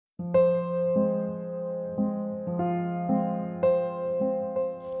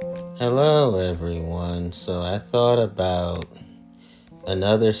Hello, everyone. So I thought about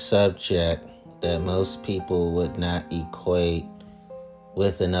another subject that most people would not equate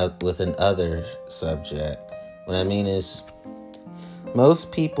with another subject. What I mean is,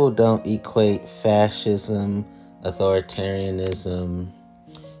 most people don't equate fascism, authoritarianism,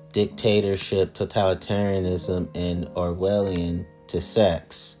 dictatorship, totalitarianism, and Orwellian to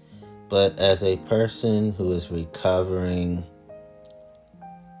sex. But as a person who is recovering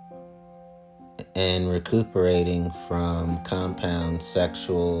and recuperating from compound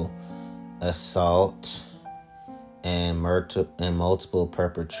sexual assault and multiple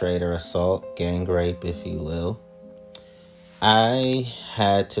perpetrator assault, gang rape, if you will, I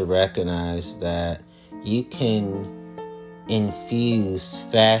had to recognize that you can infuse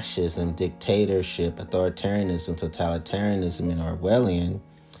fascism, dictatorship, authoritarianism, totalitarianism, and Orwellian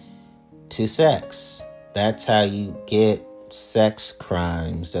to sex. That's how you get sex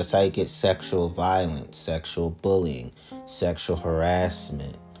crimes. That's how you get sexual violence, sexual bullying, sexual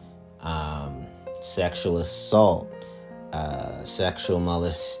harassment, sexual assault, sexual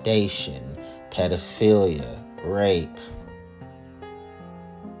molestation, pedophilia, rape.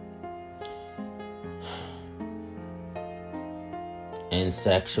 And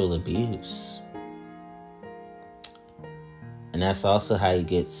sexual abuse. And that's also how you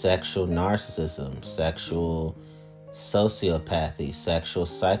get sexual narcissism, sexual sociopathy, sexual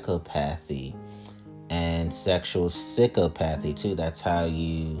psychopathy, and sexual psychopathy too. That's how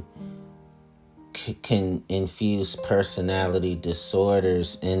you can infuse personality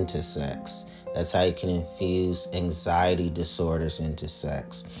disorders into sex. That's how you can infuse anxiety disorders into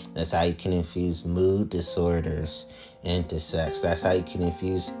sex. That's how you can infuse mood disorders into sex. That's how you can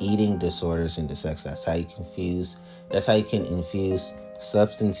infuse eating disorders into sex. That's how you can infuse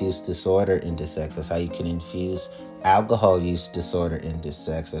substance use disorder into sex. That's how you can infuse alcohol use disorder into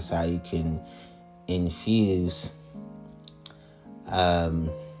sex. That's how you can infuse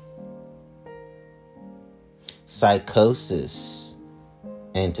psychosis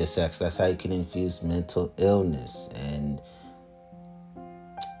into sex. That's how you can infuse mental illness and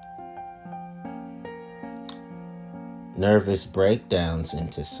nervous breakdowns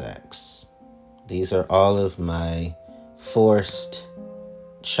into sex. These are all of my forced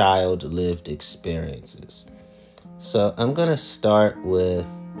child lived experiences. So I'm going to start with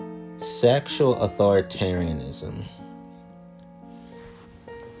sexual authoritarianism.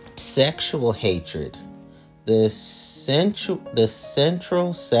 Sexual hatred. The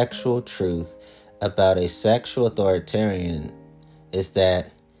central sexual truth about a sexual authoritarian is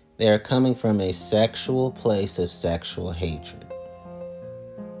that they are coming from a sexual place of sexual hatred.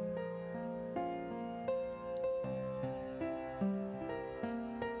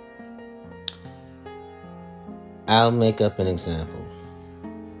 I'll make up an example.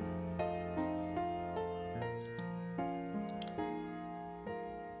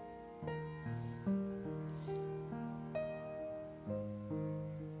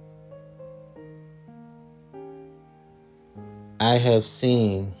 I have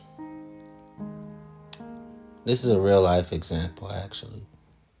seen, this is a real life example actually.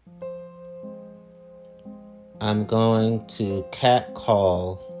 I'm going to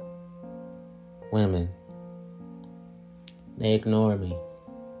catcall women. They ignore me.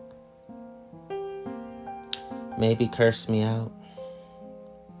 Maybe curse me out.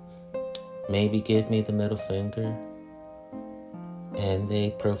 Maybe give me the middle finger. And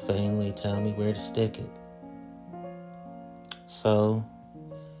they profanely tell me where to stick it. So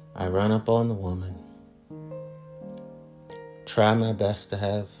I run up on the woman. Try my best to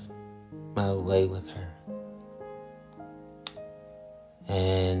have my way with her.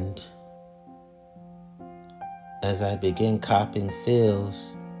 And as I begin copping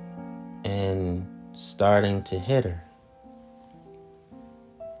feels and starting to hit her,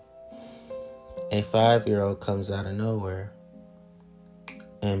 a 5-year-old comes out of nowhere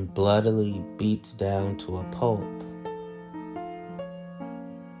and bloodily beats down to a pulp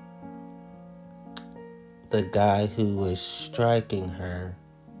the guy who was striking her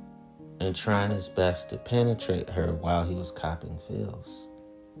and trying his best to penetrate her while he was copping feels.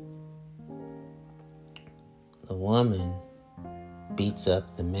 The woman beats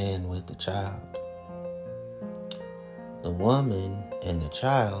up the man with the child. The woman and the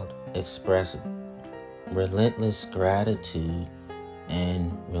child express relentless gratitude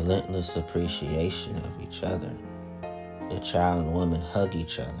and relentless appreciation of each other. The child and woman hug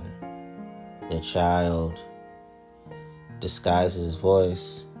each other. The child disguises his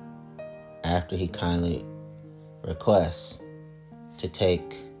voice after he kindly requests to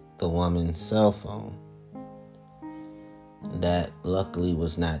take the woman's cell phone. that luckily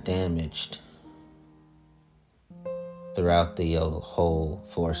was not damaged throughout the whole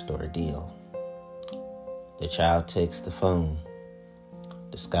forced ordeal. The child takes the phone,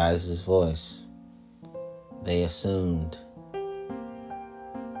 disguises his voice. They assumed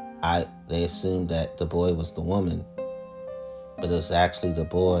that the boy was the woman, but it was actually the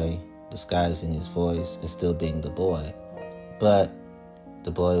boy disguising his voice and still being the boy. But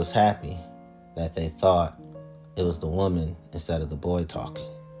the boy was happy that they thought it was the woman instead of the boy talking.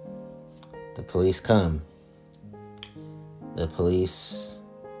 The police come. The police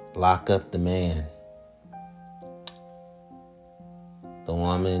lock up the man. The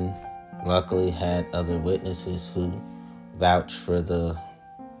woman luckily had other witnesses who vouched for the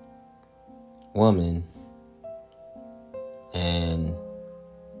woman, and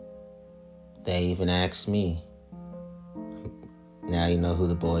they even asked me, now you know who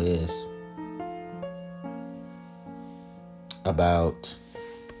the boy is, about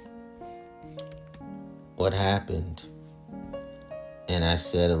what happened. And I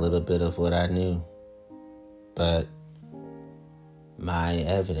said a little bit of what I knew, but my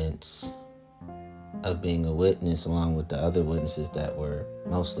evidence of being a witness, along with the other witnesses that were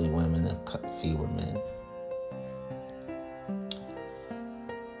mostly women and few were men,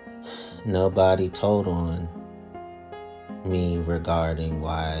 nobody told on me regarding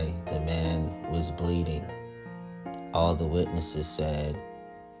why the man was bleeding. All the witnesses said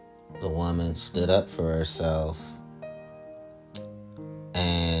the woman stood up for herself,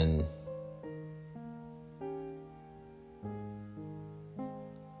 and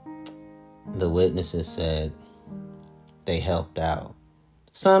the witnesses said they helped out.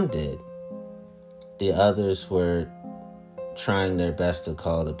 Some did. The others were trying their best to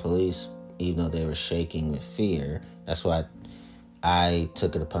call the police, even though they were shaking with fear. That's why I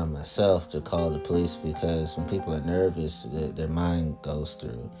took it upon myself to call the police, because when people are nervous, their mind goes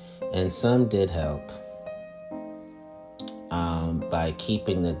through. And some did help by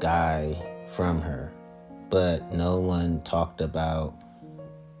keeping the guy from her. But no one talked about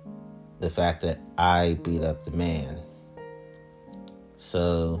the fact that I beat up the man.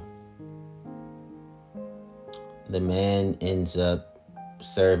 So the man ends up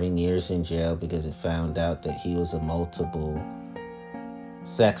serving years in jail because it found out that he was a multiple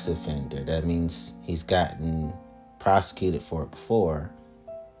sex offender. That means he's gotten prosecuted for it before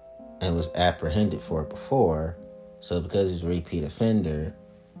and was apprehended for it before. So because he's a repeat offender,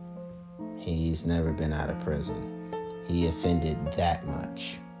 he's never been out of prison. He offended that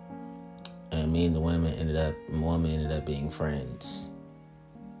much. And me and the woman ended up being friends,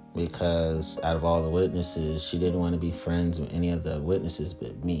 because out of all the witnesses, she didn't want to be friends with any of the witnesses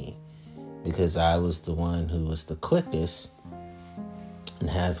but me, because I was the one who was the quickest in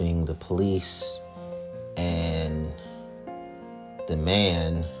having the police and the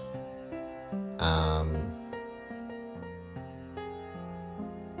man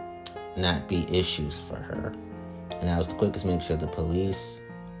not be issues for her. And I was the quickest to make sure the police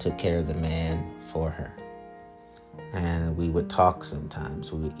took care of the man for her. And we would talk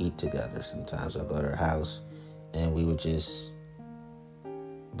sometimes. We would eat together sometimes. I'd go to her house and we would just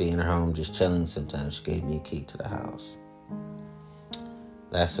be in her home just chilling sometimes. She gave me a key to the house.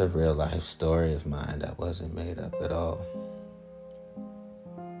 That's a real life story of mine that wasn't made up at all.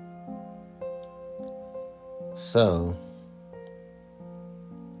 So,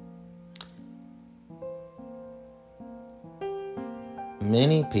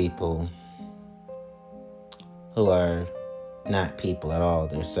 many people who are not people at all,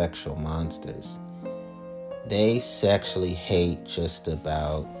 they're sexual monsters. They sexually hate just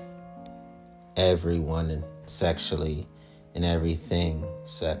about everyone sexually and everything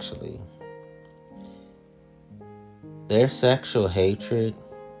sexually. Their sexual hatred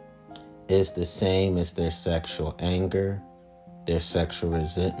is the same as their sexual anger, their sexual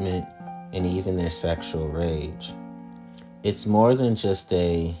resentment, and even their sexual rage. It's more than just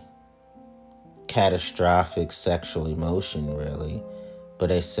a catastrophic sexual emotion, really,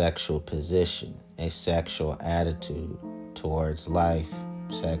 but a sexual position, a sexual attitude towards life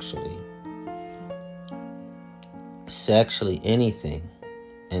sexually. Sexually anything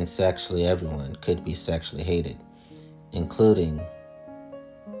and sexually everyone could be sexually hated, including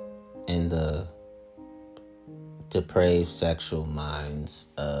in the depraved sexual minds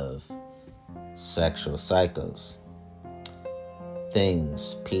of sexual psychos.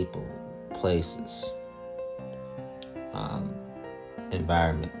 Things, people, places,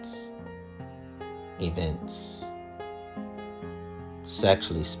 environments, events,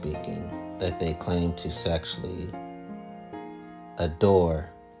 sexually speaking, that they claim to sexually adore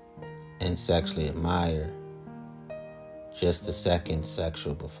and sexually admire, just a second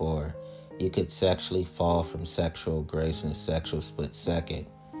sexual before. You could sexually fall from sexual grace in a sexual split second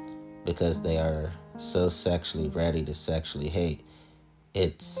because they are so sexually ready to sexually hate.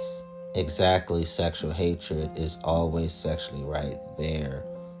 It's exactly sexual hatred is always sexually right there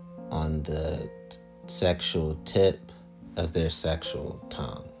on the sexual tip of their sexual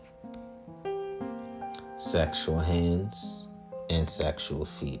tongue. Sexual hands and sexual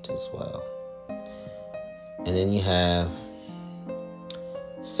feet as well. And then you have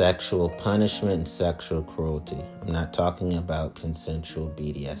sexual punishment and sexual cruelty. I'm not talking about consensual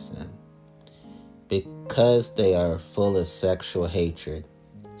BDSM. Because they are full of sexual hatred,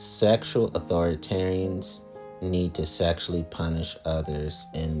 sexual authoritarians need to sexually punish others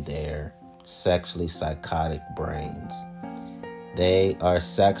in their sexually psychotic brains. They are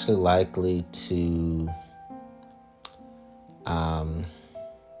sexually likely to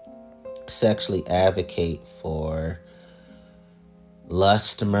sexually advocate for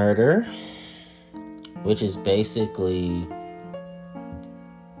lust murder, which is basically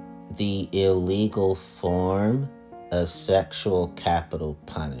the illegal form of sexual capital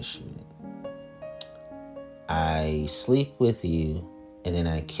punishment. I sleep with you and then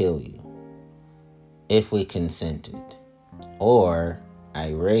I kill you if we consented. Or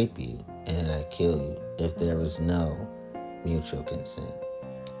I rape you and then I kill you if there was no mutual consent.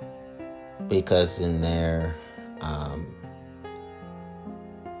 Because in their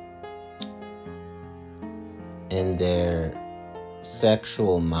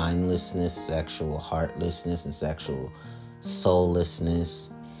sexual mindlessness, sexual heartlessness, and sexual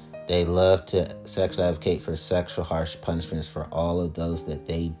soullessness, they love to sexually advocate for sexual harsh punishments for all of those that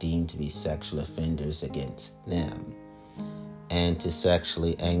they deem to be sexual offenders against them, and to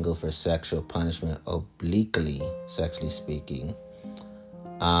sexually angle for sexual punishment obliquely, sexually speaking.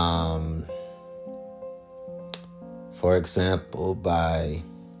 For example, by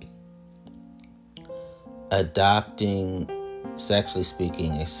adopting, sexually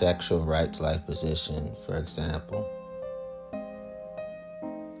speaking, a sexual rights-like position. For example,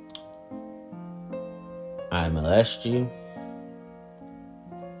 I molest you,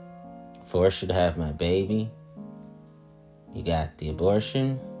 force you to have my baby, you got the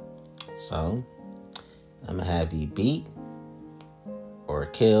abortion, so I'm gonna have you beat or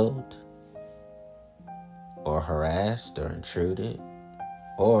killed or harassed or intruded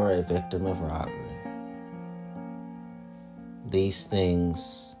or a victim of robbery. These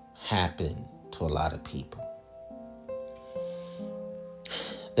things happen to a lot of people.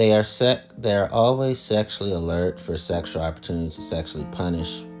 They are always sexually alert for sexual opportunities to sexually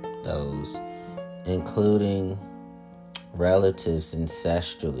punish those, including relatives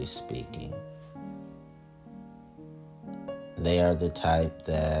incestually speaking. They are the type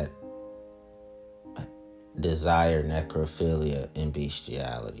that desire necrophilia and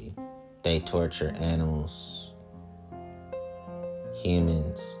bestiality. They torture animals,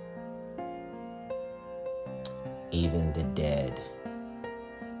 humans, even the dead,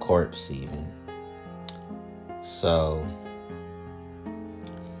 corpse even. So,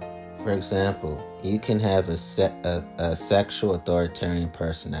 for example, you can have a sexual authoritarian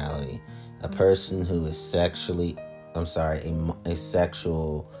personality, a person who is a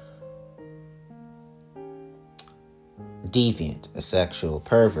sexual deviant, a sexual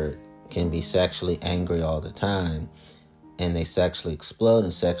pervert, can be sexually angry all the time, and they sexually explode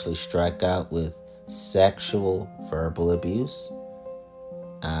and sexually strike out with sexual verbal abuse,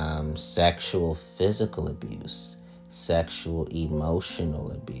 sexual physical abuse, sexual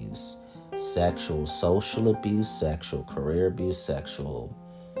emotional abuse, sexual social abuse, sexual career abuse, sexual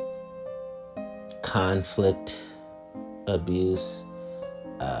conflict abuse,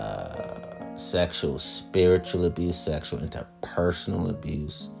 sexual spiritual abuse, sexual interpersonal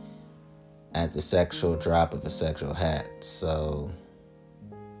abuse at the sexual drop of a sexual hat. So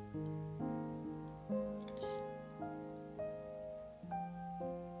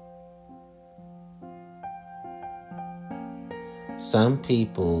some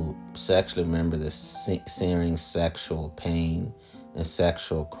people sexually remember the searing sexual pain and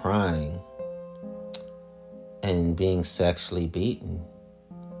sexual crying and being sexually beaten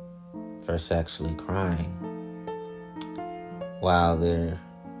for sexually crying, while their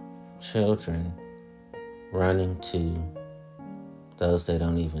children running to those they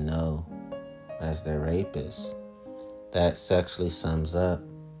don't even know as their rapists. That sexually sums up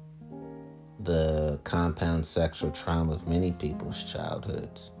the compound sexual trauma of many people's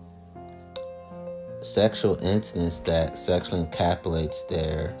childhoods. Sexual incidents that sexually encapsulates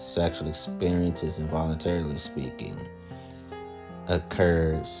their sexual experiences, involuntarily speaking,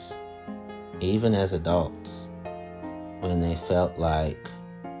 occurs even as adults. when they felt like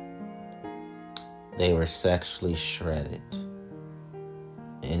they were sexually shredded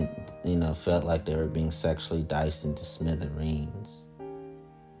and, felt like they were being sexually diced into smithereens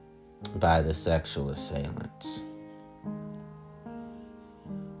by the sexual assailants.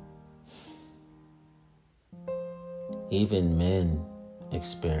 Even men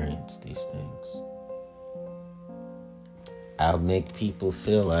experience these things. I'll make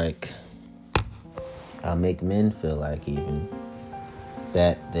men feel like even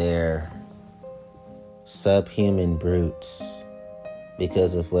that they're subhuman brutes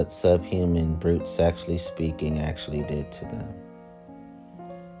because of what subhuman brutes, sexually speaking, actually did to them.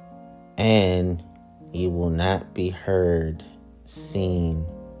 And you will not be heard, seen,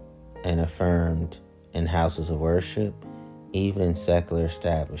 and affirmed in houses of worship, even in secular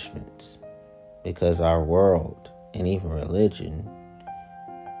establishments, because our world and even religion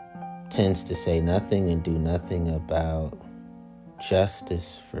tends to say nothing and do nothing about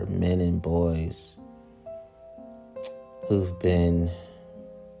justice for men and boys who've been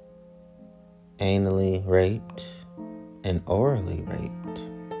anally raped and orally raped,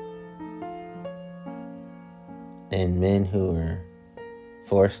 and men who are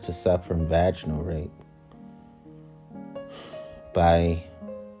forced to suffer from vaginal rape by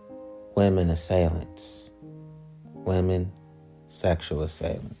women assailants, women sexual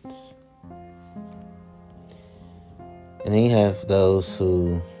assailants. And then you have those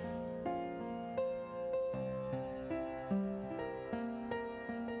who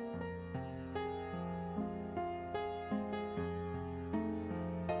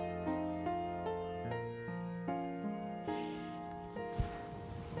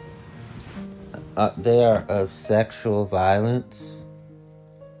they are of sexual violence,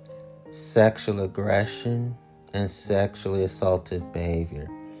 sexual aggression, and sexually assaultive behavior.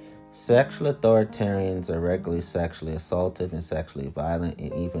 Sexual authoritarians are regularly sexually assaultive and sexually violent,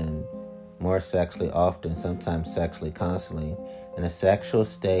 and even more sexually often, sometimes sexually constantly, in a sexual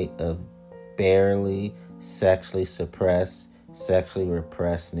state of barely sexually suppressed, sexually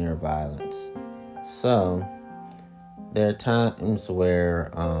repressed near violence. So, there are times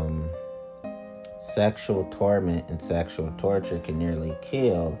where sexual torment and sexual torture can nearly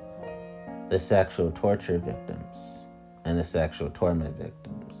kill the sexual torture victims and the sexual torment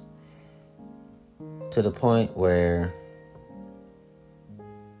victims, to the point where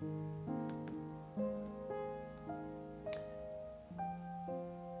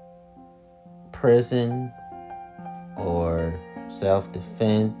prison or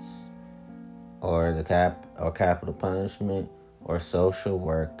self-defense or capital punishment or social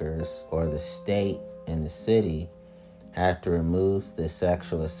workers or the state and the city have to remove the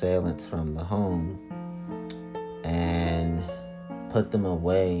sexual assailants from the home and put them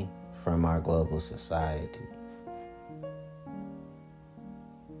away from our global society.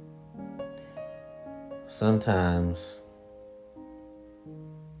 Sometimes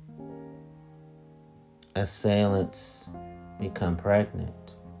assailants become pregnant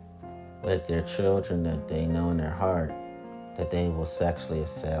with their children that they know in their heart that they will sexually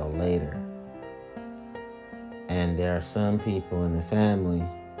assail later. And there are some people in the family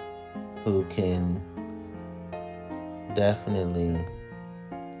who can definitely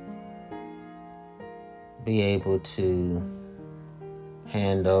be able to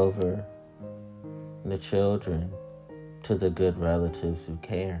hand over the children to the good relatives who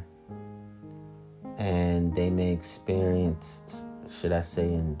care. And they may experience, should I say,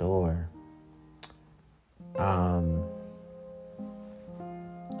 endure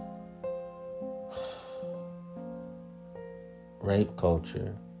rape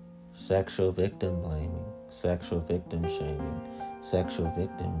culture, sexual victim blaming, sexual victim shaming, sexual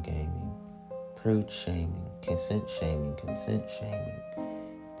victim gaming, prude shaming, consent shaming,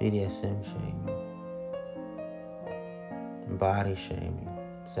 BDSM shaming, body shaming,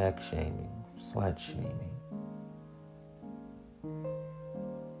 sex shaming, slut shaming,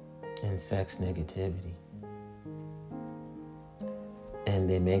 and sex negativity. And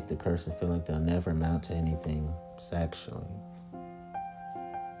they make the person feel like they'll never amount to anything sexually.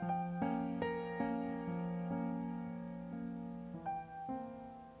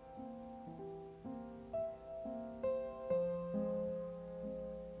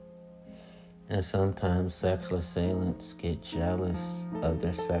 And sometimes sexual assailants get jealous of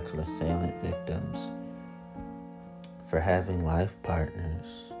their sexual assailant victims for having life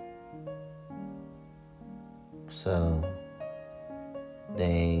partners. So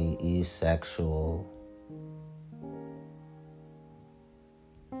they use sexual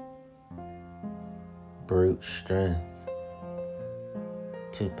brute strength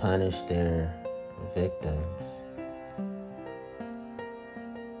to punish their victims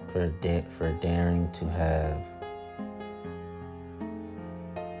for daring to have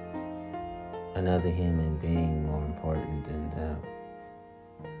another human being more important than them.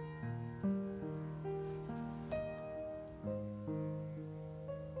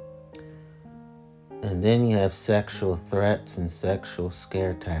 And then you have sexual threats and sexual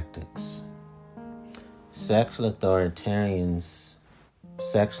scare tactics. Sexual authoritarians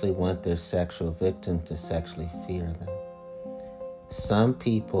sexually want their sexual victim to sexually fear them. Some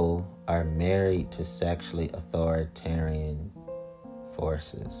people are married to sexually authoritarian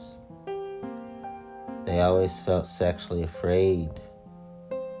forces. They always felt sexually afraid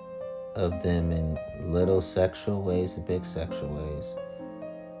of them in little sexual ways and big sexual ways.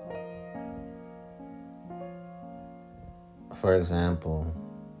 For example,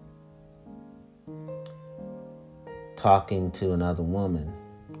 talking to another woman,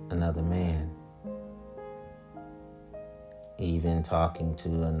 another man, even talking to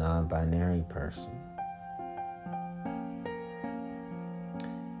a non-binary person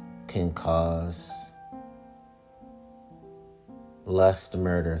can cause lust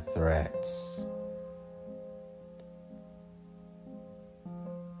murder threats,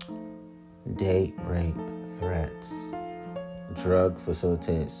 date rape threats, drug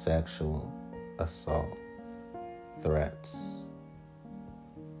facilitated sexual assault threats.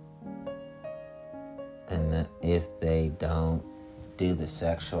 And that if they don't do the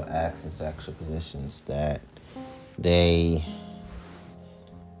sexual acts and sexual positions that they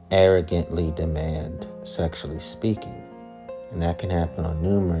arrogantly demand, sexually speaking. And that can happen on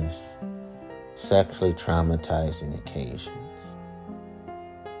numerous sexually traumatizing occasions.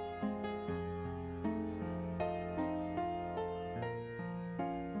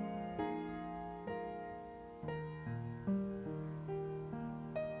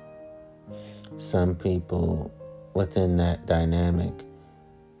 Some people within that dynamic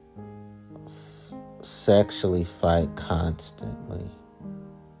sexually fight constantly.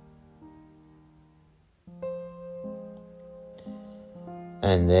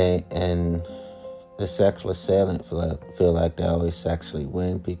 And the sexual assailant feel like they always sexually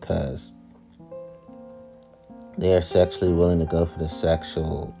win because they are sexually willing to go for the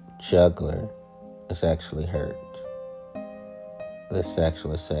sexual juggler and sexually hurt the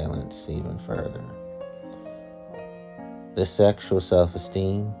sexual assailants even further. The sexual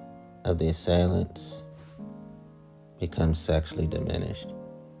self-esteem of the assailants becomes sexually diminished,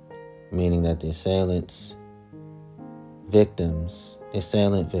 meaning that the assailant victims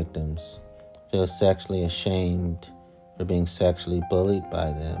feel sexually ashamed for being sexually bullied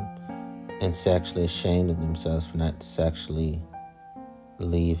by them and sexually ashamed of themselves for not sexually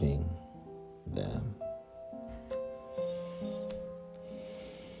leaving them.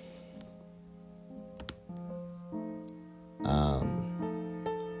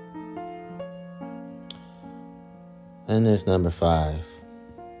 Then there's number 5.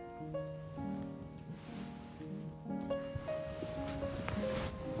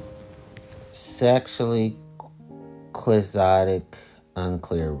 Sexually quixotic,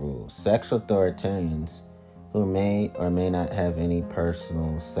 unclear rules. Sexual authoritarians who may or may not have any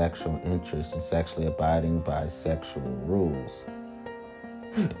personal sexual interest in sexually abiding by sexual rules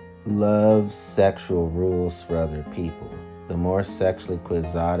love sexual rules for other people. The more sexually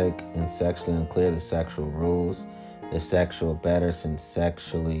quixotic and sexually unclear the sexual rules, the sexual better, since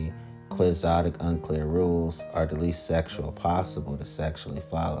sexually quixotic, unclear rules are the least sexual possible to sexually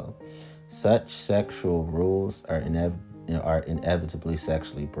follow. Such sexual rules are inevitably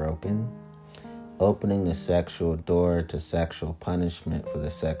sexually broken, opening the sexual door to sexual punishment for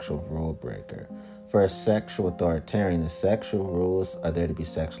the sexual rule breaker. For a sexual authoritarian, the sexual rules are there to be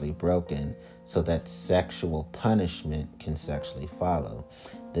sexually broken so that sexual punishment can sexually follow.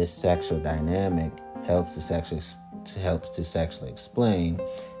 This sexual dynamic helps to sexually explain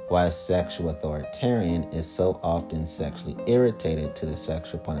why a sexual authoritarian is so often sexually irritated to the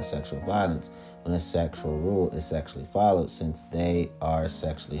sexual point of sexual violence when a sexual rule is sexually followed, since they are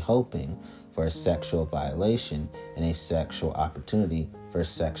sexually hoping for a sexual violation and a sexual opportunity for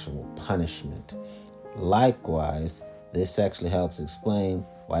sexual punishment. Likewise, this sexually helps explain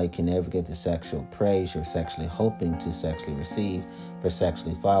why you can never get the sexual praise you're sexually hoping to sexually receive for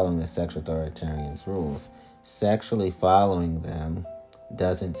sexually following the sexual authoritarian's rules. Sexually following them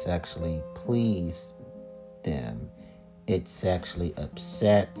doesn't sexually please them. It sexually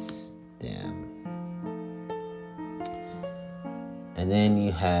upsets them. And then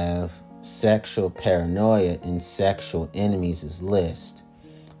you have sexual paranoia in sexual enemies' list.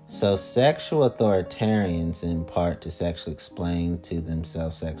 So sexual authoritarians, in part to sexually explain to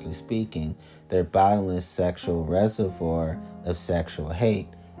themselves, sexually speaking, their bottomless sexual reservoir of sexual hate,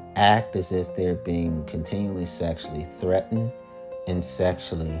 act as if they're being continually sexually threatened and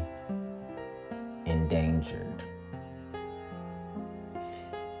sexually endangered.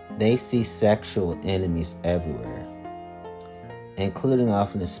 They see sexual enemies everywhere, including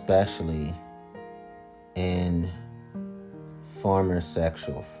often especially in former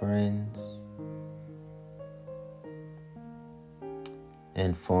sexual friends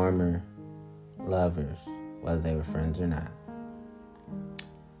and former lovers, whether they were friends or not.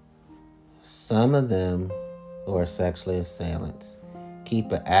 Some of them who are sexually assailants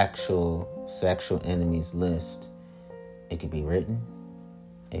keep an actual sexual enemies list. It could be written,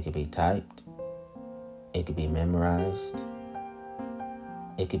 it could be typed, it could be memorized,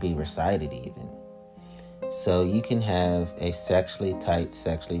 it could be recited even. So you can have a sexually tight,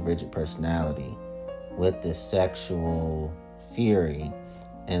 sexually rigid personality with the sexual fury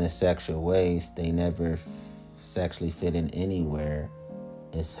and the sexual ways they never sexually fit in anywhere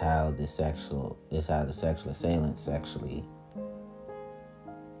is how the sexual assailants sexually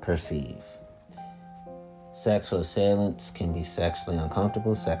perceive. Sexual assailants can be sexually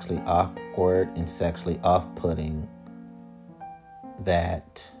uncomfortable, sexually awkward, and sexually off-putting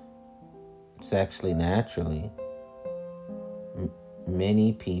that sexually naturally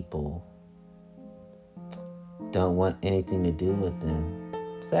many people don't want anything to do with them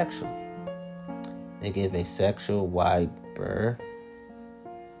sexually. They give a sexual wide berth.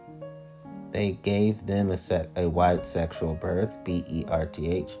 They gave them a wide sexual berth,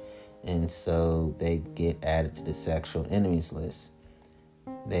 BERTH, and so they get added to the sexual enemies list.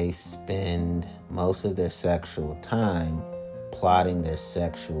 They spend most of their sexual time plotting their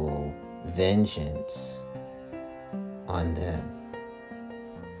sexual vengeance on them.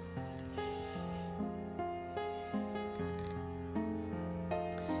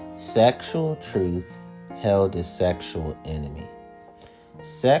 Sexual truth held as sexual enemy.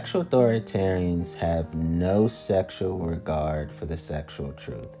 Sexual authoritarians have no sexual regard for the sexual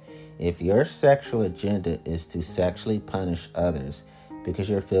truth. If your sexual agenda is to sexually punish others because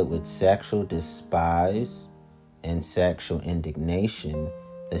you're filled with sexual despise and sexual indignation,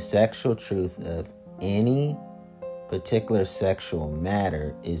 the sexual truth of any particular sexual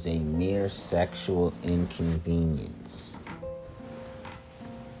matter is a mere sexual inconvenience.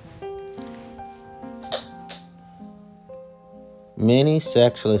 Many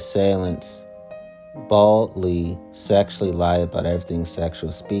sexual assailants baldly sexually lie about everything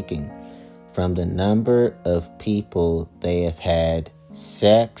sexual speaking, from the number of people they have had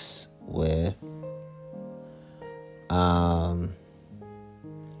sex with,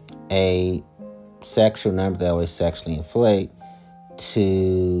 a sexual number they always sexually inflate,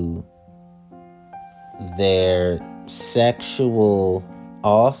 to their sexual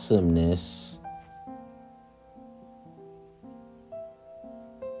awesomeness,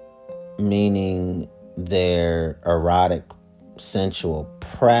 meaning their erotic sensual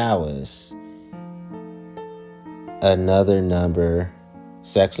prowess. Another number,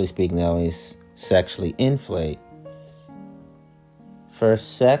 sexually speaking, they always sexually inflate. For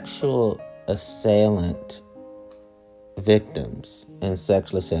sexual assailant victims and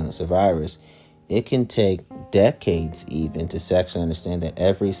sexual assailant survivors, it can take decades even to sexually understand that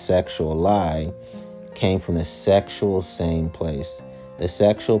every sexual lie came from the sexual same place. The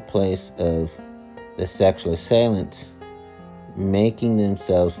sexual place of the sexual assailants making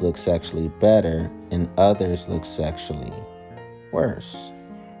themselves look sexually better and others look sexually worse.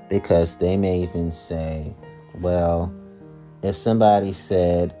 Because they may even say, well, if somebody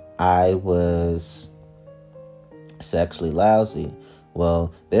said I was sexually lousy,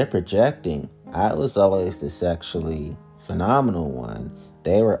 well, they're projecting. I was always the sexually phenomenal one.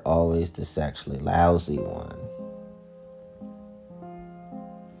 They were always the sexually lousy one.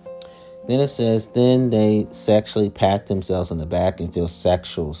 Then it says, then they sexually pat themselves on the back and feel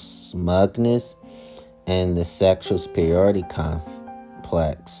sexual smugness and the sexual superiority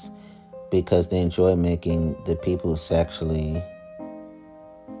complex because they enjoy making the people who sexually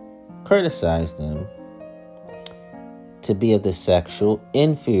criticize them to be of the sexual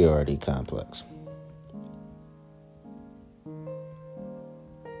inferiority complex.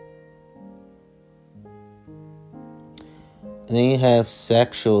 And then you have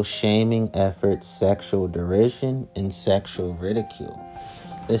sexual shaming efforts, sexual derision, and sexual ridicule.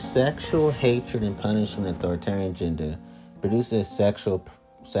 The sexual hatred and punishment of authoritarian agenda produces a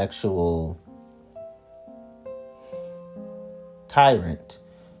sexual tyrant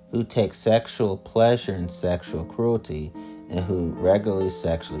who takes sexual pleasure in sexual cruelty and who regularly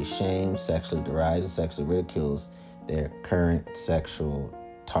sexually shames, sexually derides, and sexually ridicules their current sexual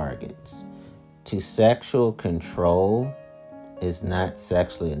targets. To sexual control is not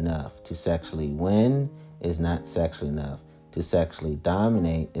sexually enough. To sexually win is not sexually enough. To sexually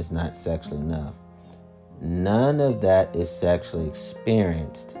dominate is not sexually enough. None of that is sexually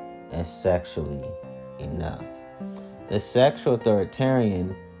experienced as sexually enough. The sexual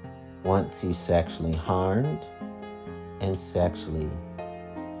authoritarian wants you sexually harmed and sexually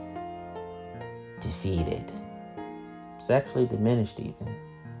defeated, sexually diminished even.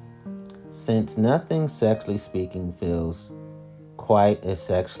 Since nothing sexually speaking feels quite as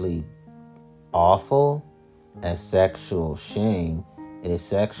sexually awful as sexual shame, it is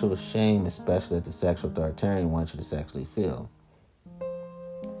sexual shame, especially that the sexual authoritarian wants you to sexually feel.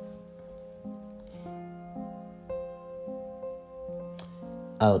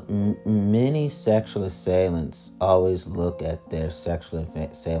 Many sexual assailants always look at their sexual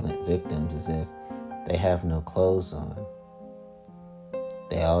assailant victims as if they have no clothes on.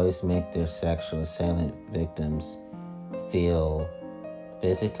 They always make their sexual assailant victims feel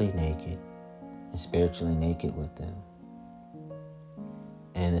physically naked and spiritually naked with them.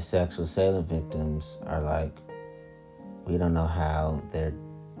 And the sexual assailant victims are like, we don't know how they're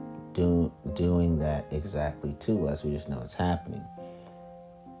doing that exactly to us. We just know it's happening.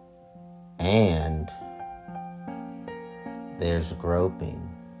 And there's groping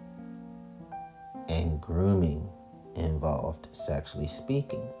and grooming involved, sexually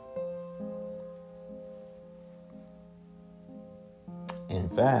speaking. In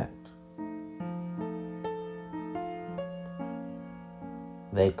fact,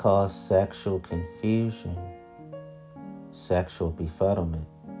 they cause sexual confusion, sexual befuddlement,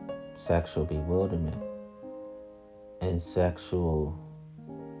 sexual bewilderment, and sexual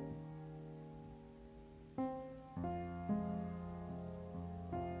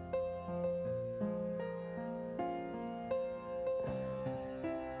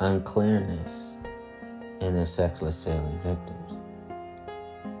unclearness in their sexual assailant victims.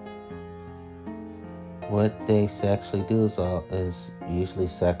 What they sexually do is usually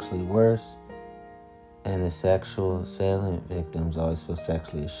sexually worse, and the sexual assailant victims always feel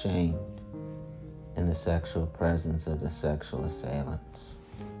sexually ashamed in the sexual presence of the sexual assailants.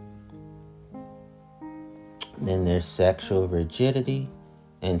 Then there's sexual rigidity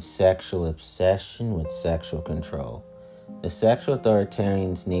and sexual obsession with sexual control. The sexual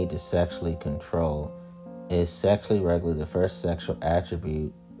authoritarians' need to sexually control is sexually regulate the first sexual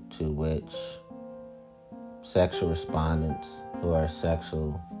attribute to which sexual respondents who are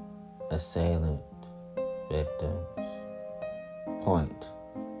sexual assailant victims point.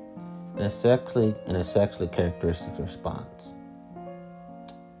 In a sexually characteristic response.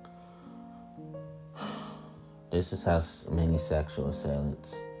 This is how many sexual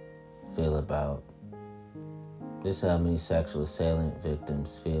assailants feel about. This is how many sexual assailant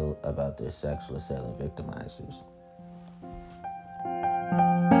victims feel about their sexual assailant victimizers.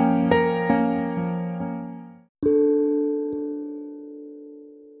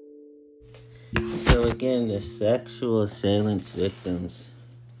 So again, the sexual assailant's victims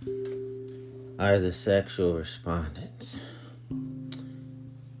are the sexual respondents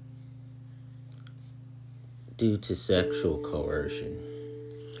due to sexual coercion.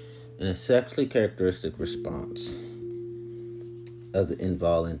 In a sexually characteristic response of the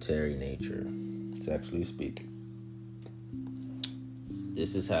involuntary nature, sexually speaking.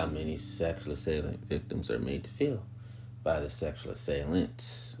 This is how many sexual assailant victims are made to feel by the sexual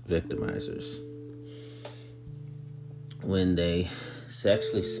assailants, victimizers. When they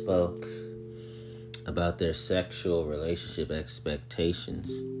sexually spoke about their sexual relationship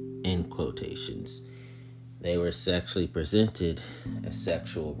expectations, in quotations, they were sexually presented as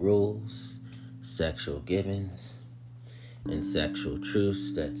sexual rules, sexual givens, and sexual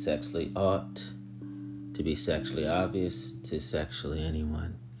truths that sexually ought to be sexually obvious to sexually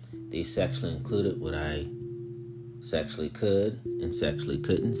anyone. These sexually included what I sexually could and sexually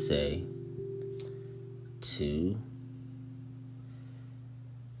couldn't say to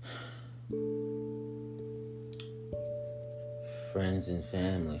friends and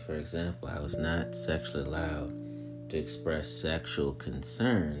family. For example, I was not sexually allowed to express sexual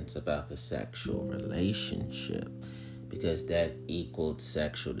concerns about the sexual relationship because that equaled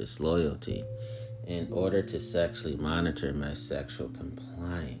sexual disloyalty. In order to sexually monitor my sexual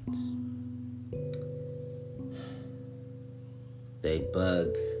compliance, they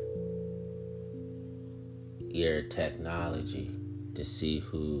bug your technology to see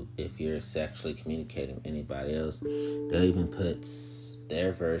if you're sexually communicating with anybody else. They'll even put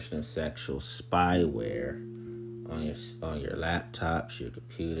their version of sexual spyware on your laptops, your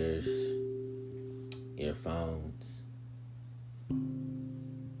computers, your phones.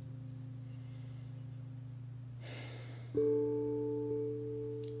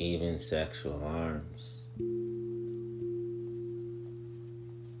 even sexual arms,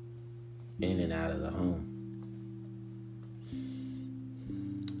 in and out of the home.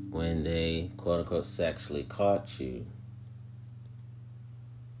 When they, quote unquote, sexually caught you,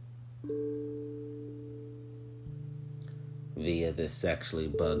 via the sexually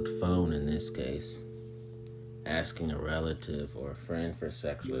bugged phone in this case, asking a relative or a friend for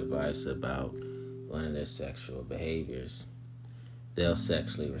sexual advice about one of their sexual behaviors, they'll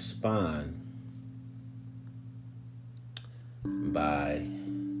sexually respond by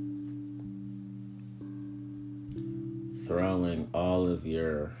throwing all of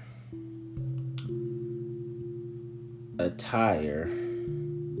your attire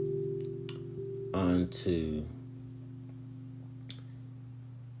onto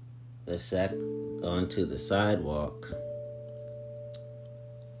the sidewalk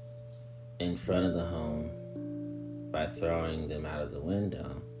in front of the home by throwing them out of the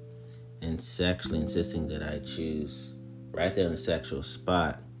window and sexually insisting that I choose right there in the sexual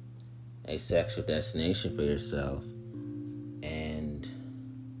spot a sexual destination for yourself, and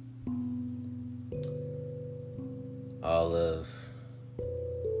all of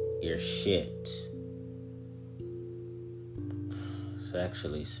your shit,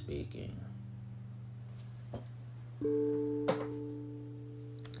 sexually speaking.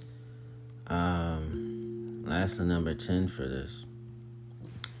 Lastly, number 10 for this.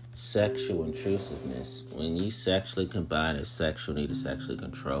 Sexual intrusiveness. When you sexually combine a sexual need to sexually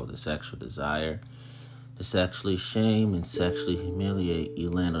control, the sexual desire to sexually shame and sexually humiliate,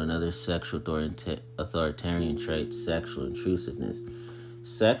 you land on another sexual authoritarian trait, sexual intrusiveness.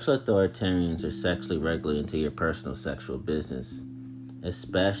 Sexual authoritarians are sexually regulated into your personal sexual business,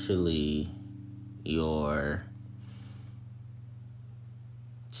 especially your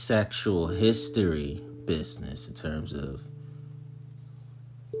sexual history business, in terms of,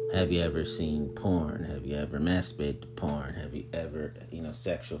 have you ever seen porn? Have you ever masturbated to porn? Have you ever,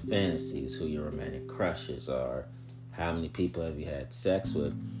 sexual fantasies, who your romantic crushes are? How many people have you had sex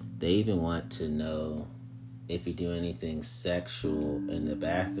with? They even want to know if you do anything sexual in the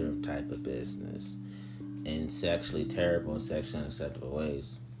bathroom type of business, in sexually terrible and sexually unacceptable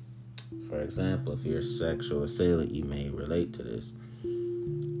ways. For example, if you're a sexual assailant, you may relate to this.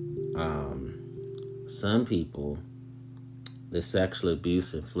 Some people, the sexual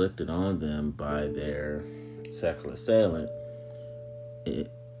abuse inflicted on them by their sexual assailant,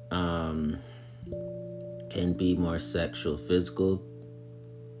 it can be more sexual physical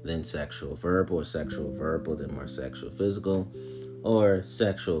than sexual verbal, or sexual verbal than more sexual physical, or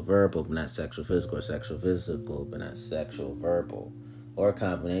sexual verbal but not sexual physical, or sexual physical but not sexual verbal, or a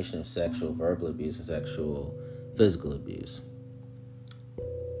combination of sexual verbal abuse and sexual physical abuse.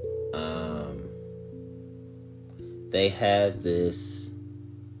 They have this,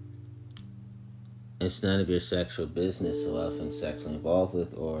 it's none of your sexual business who else I'm sexually involved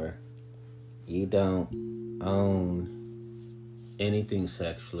with, or you don't own anything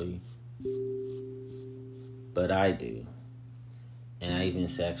sexually, but I do. And I even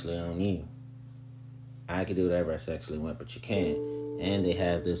sexually own you. I can do whatever I sexually want, but you can't. And they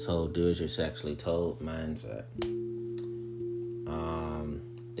have this whole do as you're sexually told mindset.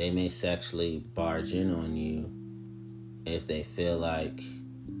 They may sexually barge in on you if they feel like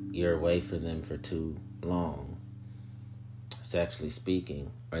you're away from them for too long, sexually speaking.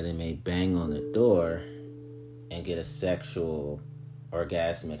 Or they may bang on the door and get a sexual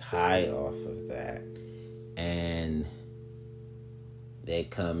orgasmic high off of that. And they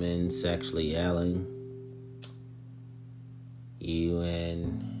come in sexually yelling. You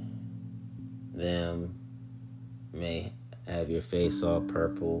and them may have your face all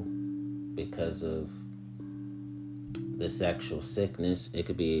purple because of the sexual sickness. It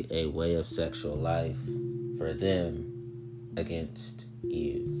could be a way of sexual life for them against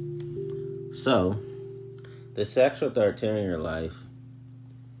you. So, the sexual authoritarian life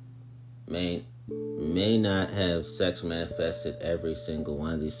may not have sex manifested every single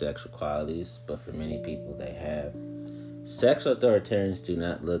one of these sexual qualities, but for many people they have. Sexual authoritarians do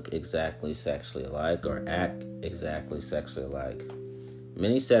not look exactly sexually alike or act exactly sexually alike.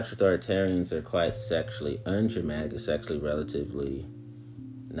 Many sexual authoritarians are quite sexually undramatic and sexually relatively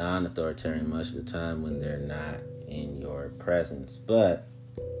non-authoritarian much of the time when they're not in your presence. But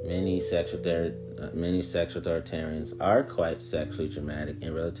many sexual authoritarians are quite sexually dramatic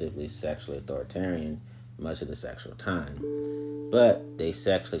and relatively sexually authoritarian much of the sexual time. But they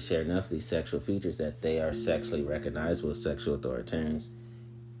sexually share enough of these sexual features that they are sexually recognizable as sexual authoritarians.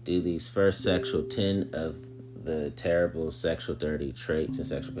 Do these first sexual 10 of the terrible sexual dirty traits and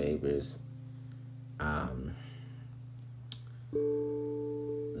sexual behaviors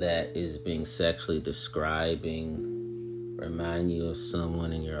that is being sexually describing remind you of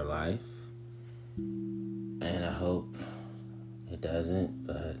someone in your life? And I hope it doesn't,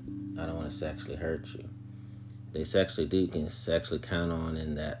 but I don't want to sexually hurt you. They sexually do, you can sexually count on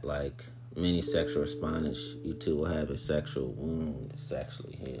in that, like, many sexual respondents, you too will have a sexual wound to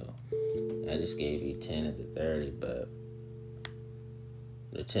sexually heal. I just gave you 10 of the 30, but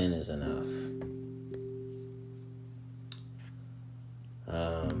the 10 is enough.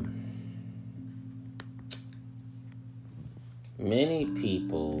 Many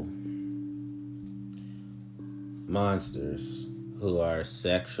people, monsters, who are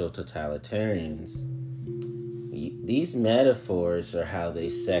sexual totalitarians, these metaphors are how they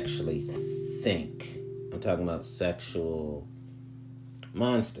sexually think. I'm talking about sexual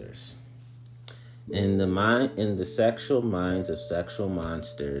monsters. In the sexual minds of sexual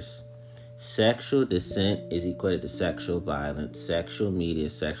monsters, sexual dissent is equated to sexual violence. Sexual media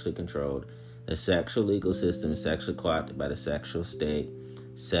is sexually controlled. The sexual legal system is sexually co-opted by the sexual state.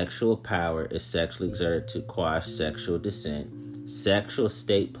 Sexual power is sexually exerted to quash sexual dissent. Sexual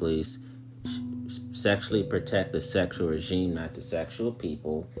state police sexually protect the sexual regime, not the sexual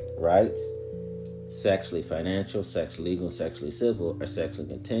people. Rights, sexually financial, sexually legal, sexually civil, are sexually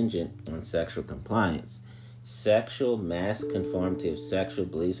contingent on sexual compliance. Sexual mass conformity of sexual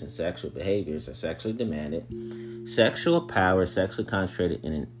beliefs and sexual behaviors are sexually demanded. Sexual power is sexually concentrated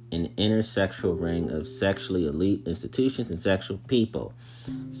in an intersexual ring of sexually elite institutions and sexual people.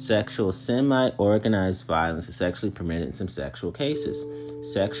 Sexual semi-organized violence is sexually permitted in some sexual cases.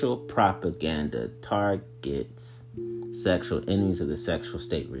 Sexual propaganda targets sexual enemies of the sexual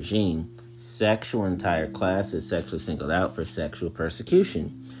state regime. Sexual entire classes sexually singled out for sexual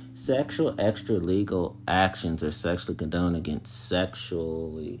persecution. Sexual extra-legal actions are sexually condoned against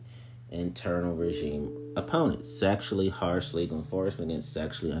sexually internal regime opponents. Sexually harsh legal enforcement against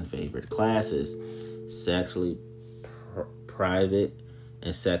sexually unfavored classes. Sexually private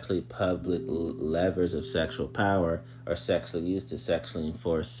and sexually public levers of sexual power are sexually used to sexually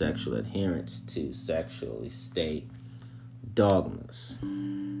enforce sexual adherence to sexually state dogmas.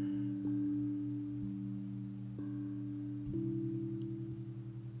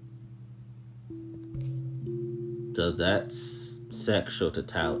 So that's sexual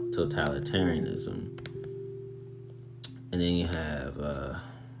totalitarianism. And then you have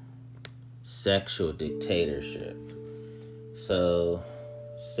sexual dictatorship. So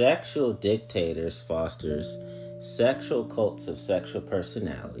sexual dictators fosters sexual cults of sexual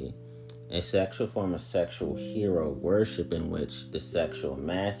personality, a sexual form of sexual hero worship in which the sexual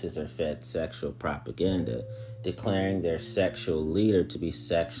masses are fed sexual propaganda, declaring their sexual leader to be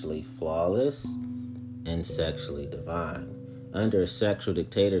sexually flawless and sexually divine. Under a sexual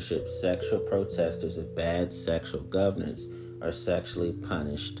dictatorship, sexual protesters of bad sexual governance are sexually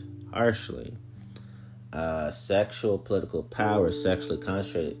punished harshly. Sexual political power is sexually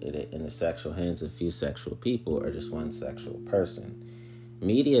concentrated in the sexual hands of few sexual people or just one sexual person.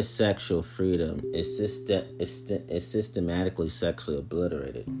 Media sexual freedom is systematically sexually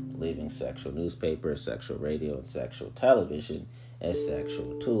obliterated, leaving sexual newspapers, sexual radio, and sexual television as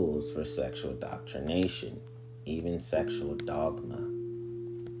sexual tools for sexual indoctrination, even sexual dogma.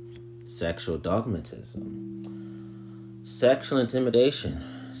 Sexual dogmatism. Sexual intimidation,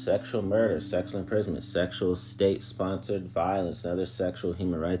 sexual murder, sexual imprisonment, sexual state-sponsored violence, and other sexual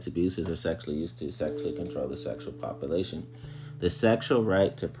human rights abuses are sexually used to sexually control the sexual population. The sexual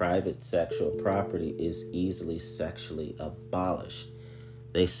right to private sexual property is easily sexually abolished.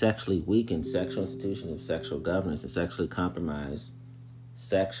 They sexually weaken sexual institutions of sexual governance and sexually compromise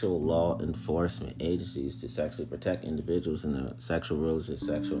sexual law enforcement agencies to sexually protect individuals in the sexual rules of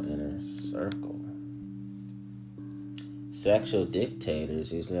sexual inner circle. Sexual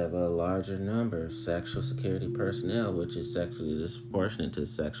dictators usually have a larger number of sexual security personnel, which is sexually disproportionate to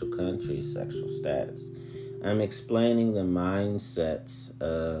sexual country's sexual status. I'm explaining the mindsets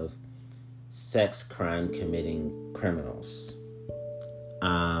of sex crime committing criminals.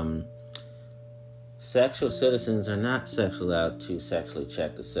 Sexual citizens are not sexually allowed to sexually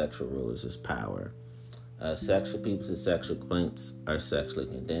check the sexual rulers' power. Sexual peoples and sexual complaints are sexually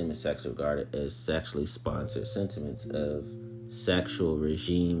condemned and sexually regarded as sexually sponsored sentiments of sexual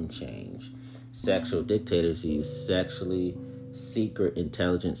regime change. Sexual dictators use sexually secret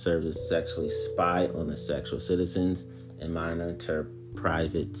intelligence services to sexually spy on the sexual citizens and monitor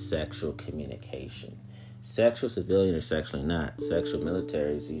private sexual communication. Sexual civilian or sexually not. Sexual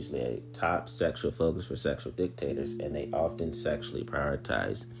military is usually a top sexual focus for sexual dictators, and they often sexually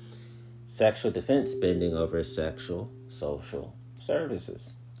prioritize sexual defense spending over sexual social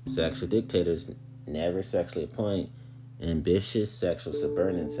services. Sexual dictators never sexually appoint ambitious sexual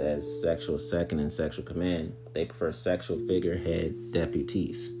subordinates as sexual second and sexual command. They prefer sexual figurehead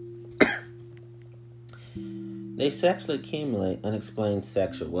deputies. They sexually accumulate unexplained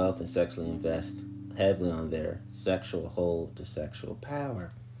sexual wealth and sexually invest heavily on their sexual hold to sexual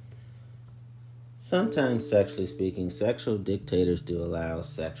power. Sometimes, sexually speaking, sexual dictators do allow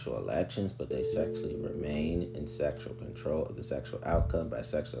sexual elections, but they sexually remain in sexual control of the sexual outcome by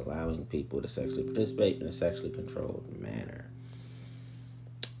sexually allowing people to sexually participate in a sexually controlled manner.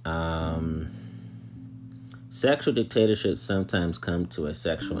 Sexual dictatorships sometimes come to a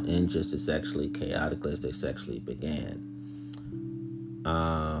sexual end just as sexually chaotically as they sexually began.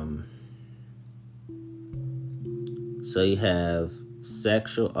 So you have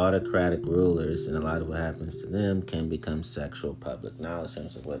sexual autocratic rulers, and a lot of what happens to them can become sexual public knowledge in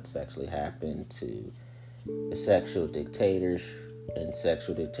terms of what sexually happened to the sexual dictators and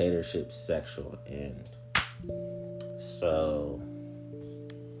sexual dictatorship's sexual end. So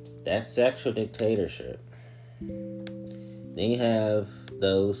that's sexual dictatorship. Then you have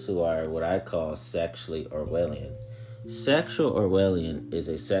those who are what I call sexually Orwellian. Sexual Orwellian is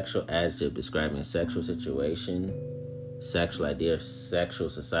a sexual adjective describing a sexual situation, sexual idea,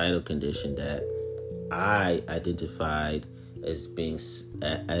 sexual societal condition that I identified as being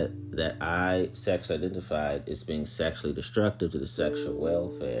sexually identified as being sexually destructive to the sexual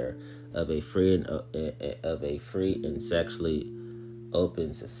welfare of a free and sexually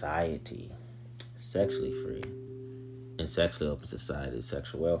open society. Sexually free and sexually open society,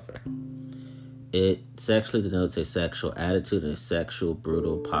 sexual welfare. It sexually denotes a sexual attitude and a sexual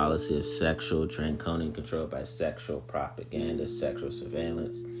brutal policy of sexual draconian control by sexual propaganda, sexual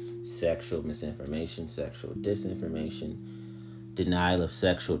surveillance, sexual misinformation, sexual disinformation, denial of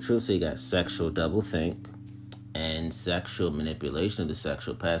sexual truth. So you got sexual doublethink and sexual manipulation of the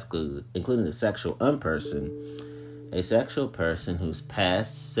sexual past, including the sexual unperson. A sexual person whose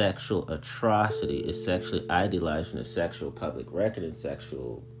past sexual atrocity is sexually idealized from the sexual public record and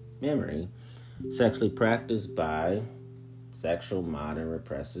sexual memory, sexually practiced by sexual modern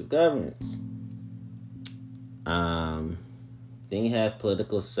repressive governments. Then you have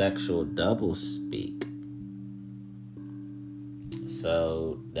political sexual doublespeak.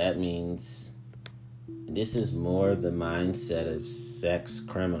 So that means this is more the mindset of sex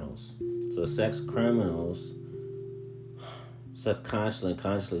criminals. So sex criminals subconsciously and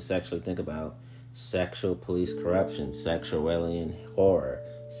consciously sexually think about sexual police corruption, sexual Orwellian horror,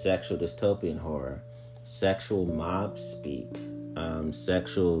 sexual dystopian horror, sexual mob speak,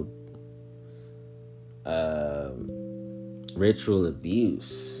 sexual ritual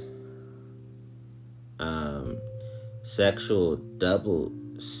abuse, sexual double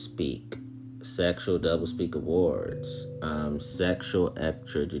speak awards, sexual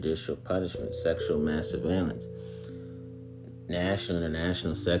extrajudicial punishment, sexual mass surveillance, national and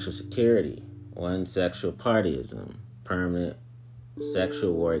international sexual security, one sexual partyism, permanent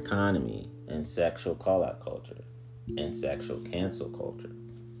sexual war economy, and sexual call-out culture, and sexual cancel culture.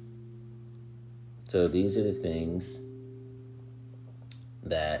 So these are the things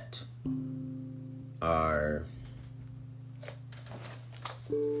that are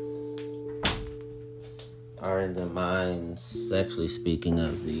in the minds, sexually speaking,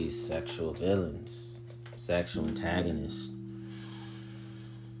 of these sexual villains, sexual antagonists.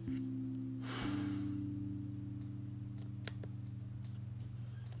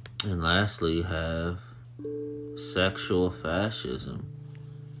 And lastly, you have sexual fascism,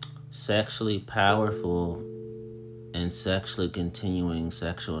 sexually powerful and sexually continuing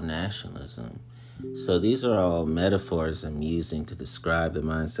sexual nationalism. So these are all metaphors I'm using to describe the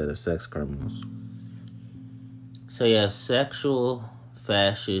mindset of sex criminals. So you have sexual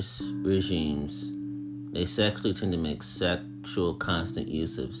fascist regimes. They sexually tend to make sexual constant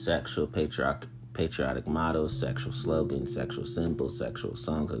use of sexual patriotic mottos, sexual slogans, sexual symbols, sexual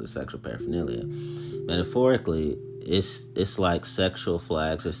songs, other sexual paraphernalia. Metaphorically, it's like sexual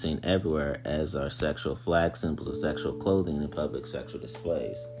flags are seen everywhere, as are sexual flag symbols of sexual clothing in public sexual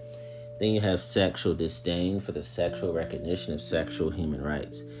displays. Then you have sexual disdain for the sexual recognition of sexual human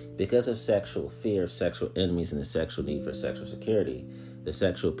rights. Because of sexual fear of sexual enemies and the sexual need for sexual security, the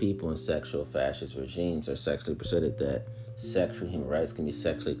sexual people in sexual fascist regimes are sexually persuaded that sexual human rights can be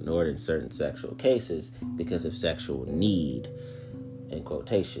sexually ignored in certain sexual cases because of sexual need, in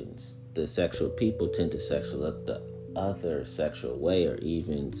quotations. The sexual people tend to sexually look the other sexual way, or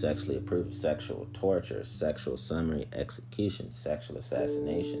even sexually approve of sexual torture, sexual summary executions, sexual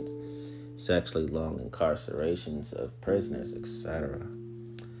assassinations, sexually long incarcerations of prisoners, etc.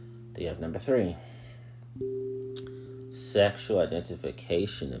 Do you have number 3? sexual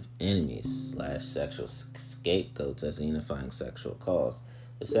identification of enemies / sexual scapegoats as a unifying sexual cause.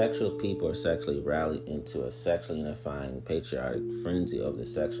 The sexual people are sexually rallied into a sexually unifying patriotic frenzy over the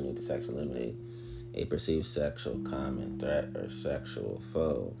sexual need to sexually eliminate a perceived sexual common threat or sexual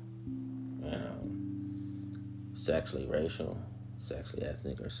foe. Sexually racial, sexually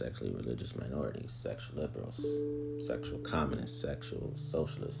ethnic, or sexually religious minorities, sexual liberals, sexual communists, sexual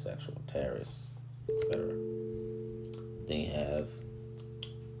socialists, sexual terrorists, etc. Then you have,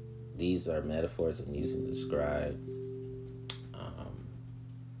 these are metaphors I'm using to describe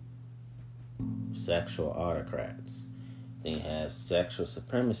sexual autocrats. Then you have sexual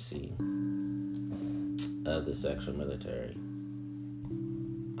supremacy of the sexual military.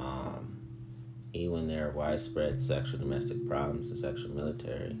 Even when there are widespread sexual domestic problems, the sexual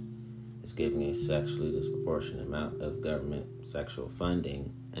military is giving a sexually disproportionate amount of government sexual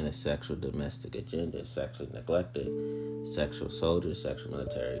funding, and the sexual domestic agenda is sexually neglected. Sexual soldiers, sexual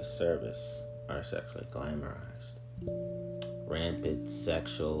military service are sexually glamorized. Rampant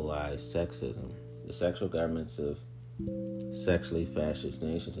sexualized sexism. The sexual governments of sexually fascist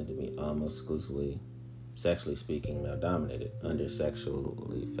nations tend to be almost exclusively, sexually speaking, male-dominated. Under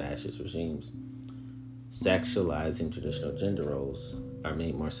sexually fascist regimes, sexualizing traditional gender roles are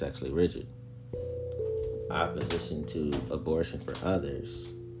made more sexually rigid. Opposition to abortion for others,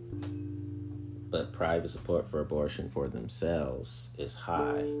 but private support for abortion for themselves is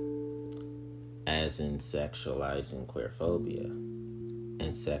high, as in sexualizing queerphobia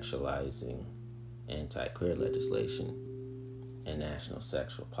and sexualizing anti-queer legislation and national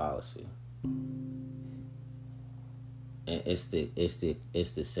sexual policy. And it's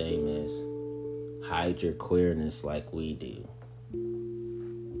the same as hide your queerness like we do,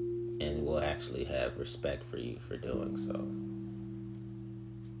 and we'll actually have respect for you for doing so.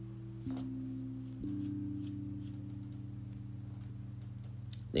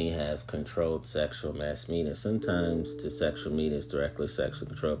 Then you have controlled sexual mass media. Sometimes the sexual media is directly sexually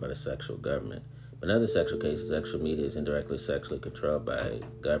controlled by the sexual government. But in other sexual cases, sexual media is indirectly sexually controlled by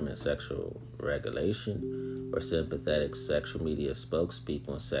government sexual regulation or sympathetic sexual media spokespeople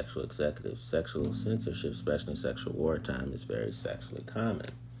and sexual executives. Sexual censorship, especially in sexual wartime, is very sexually common.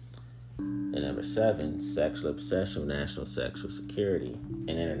 And number 7, sexual obsession with national sexual security and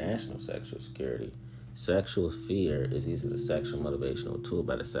international sexual security. Sexual fear is used as a sexual motivational tool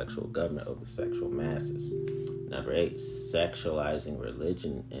by the sexual government over the sexual masses. Number 8, sexualizing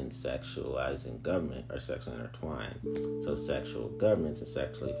religion and sexualizing government are sexually intertwined. So sexual governments and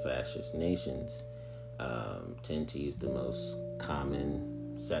sexually fascist nations tend to use the most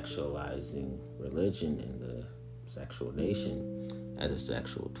common sexualizing religion in the sexual nation as a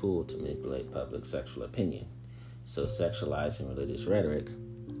sexual tool to manipulate public sexual opinion. So sexualizing religious rhetoric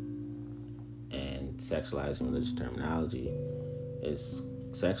and sexualizing religious terminology is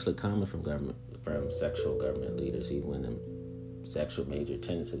sexually common from sexual government leaders, even when the sexual major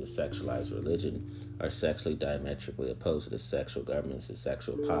tenets of the sexualized religion are sexually diametrically opposed to the sexual government's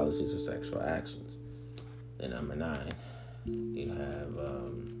sexual policies or sexual actions. Then number 9, you have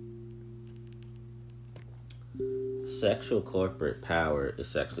sexual corporate power is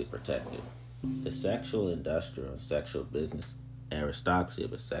sexually protected. The sexual industrial and sexual business aristocracy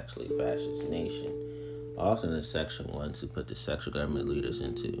of a sexually fascist nation, often the sexual ones who put the sexual government leaders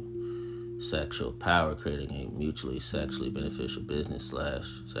into sexual power, creating a mutually sexually beneficial business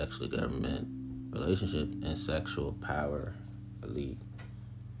 / sexually government relationship and sexual power elite.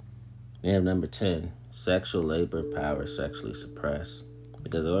 We have number 10, sexual labor power sexually suppressed.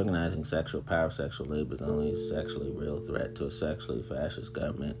 Because organizing sexual power, sexual labor is only a sexually real threat to a sexually fascist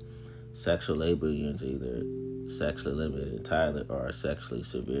government. Sexual labor unions are either sexually limited entirely or are sexually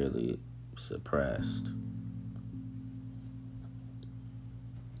severely suppressed.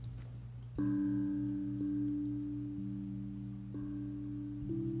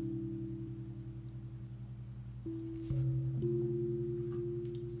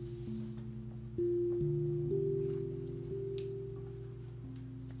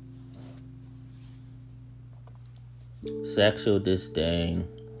 Sexual disdain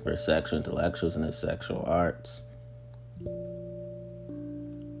for sexual intellectuals and the sexual arts.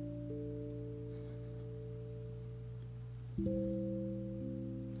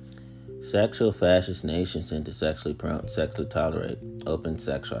 Sexual fascist nations tend to sexually promote, sexually tolerate open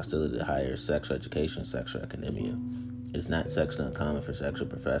sexual hostility to higher sexual education and sexual academia. It is not sexually uncommon for sexual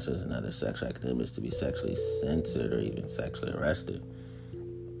professors and other sexual academics to be sexually censored or even sexually arrested.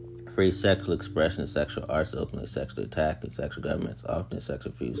 Free sexual expression of sexual arts is openly sexually attacked, and sexual governments often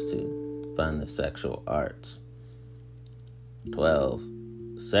sexually refuse to fund the sexual arts. 12.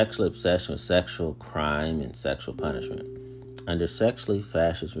 Sexual obsession with sexual crime and sexual punishment. Under sexually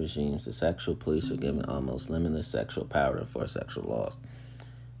fascist regimes, the sexual police are given almost limitless sexual power to enforce sexual laws.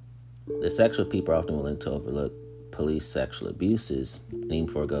 The sexual people are often willing to overlook police sexual abuses and even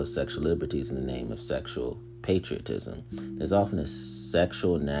forego sexual liberties in the name of sexual patriotism. There's often a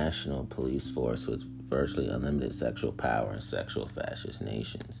sexual national police force with virtually unlimited sexual power in sexual fascist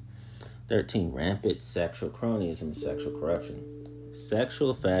nations. 13. Rampant sexual cronyism and sexual corruption.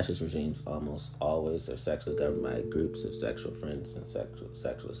 Sexual fascist regimes almost always are sexually governed by groups of sexual friends and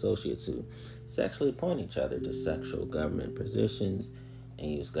sexual associates who sexually appoint each other to sexual government positions and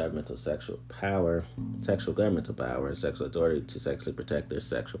use sexual governmental power, and sexual authority to sexually protect their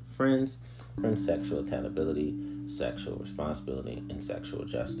sexual friends from sexual accountability, sexual responsibility, and sexual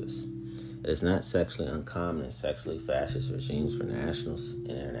justice. It is not sexually uncommon in sexually fascist regimes for national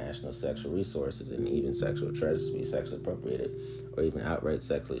and international sexual resources and even sexual treasures to be sexually appropriated or even outright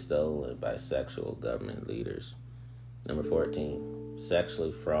sexually stolen by sexual government leaders. Number 14,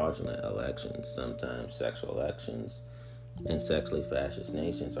 sexually fraudulent elections. Sometimes sexual elections in sexually fascist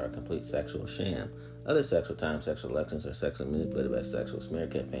nations are a complete sexual sham. Other sexual elections are sexually manipulated by sexual smear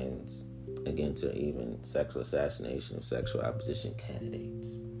campaigns against or even sexual assassination of sexual opposition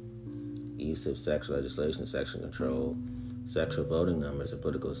candidates. Use of sexual legislation and sexual control, sexual voting numbers and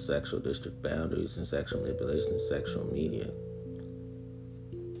political sexual district boundaries, and sexual manipulation of sexual media.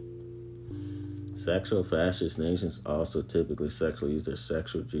 Sexual fascist nations also typically sexually use their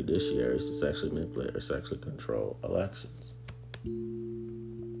sexual judiciaries to sexually manipulate or sexually control elections.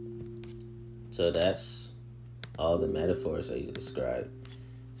 So that's all the metaphors that you describe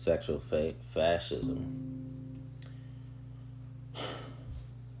sexual fascism.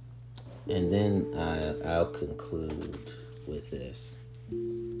 And then I'll conclude with this.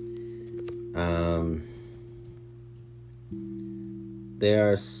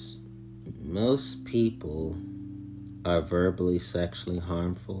 Most people are verbally sexually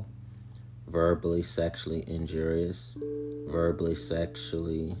harmful, verbally sexually injurious, verbally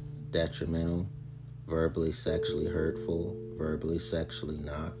sexually detrimental, verbally sexually hurtful, verbally sexually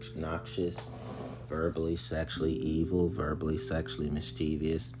noxious, verbally sexually evil, verbally sexually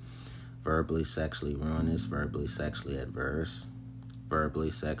mischievous, verbally sexually ruinous, verbally sexually adverse,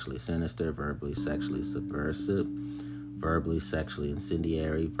 verbally sexually sinister, verbally sexually subversive, verbally sexually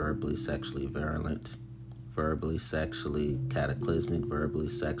incendiary, verbally sexually virulent, verbally sexually cataclysmic, verbally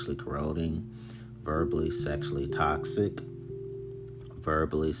sexually corroding, verbally sexually toxic,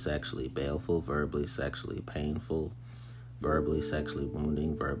 verbally sexually baleful, verbally sexually painful, verbally sexually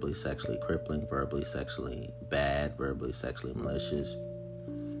wounding, verbally sexually crippling, verbally sexually bad, verbally sexually malicious,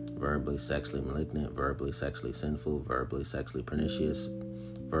 verbally sexually malignant, verbally sexually sinful, verbally sexually pernicious,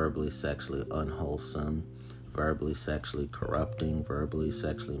 verbally sexually unwholesome, verbally sexually corrupting, verbally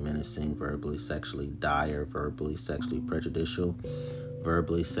sexually menacing, verbally sexually dire, verbally sexually prejudicial,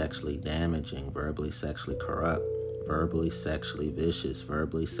 verbally sexually damaging, verbally sexually corrupt, verbally sexually vicious,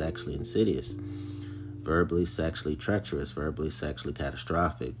 verbally sexually insidious, verbally sexually treacherous, verbally sexually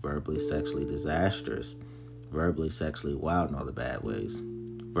catastrophic, verbally sexually disastrous, verbally sexually wild in all the bad ways,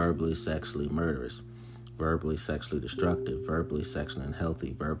 verbally sexually murderous, verbally sexually destructive, verbally sexually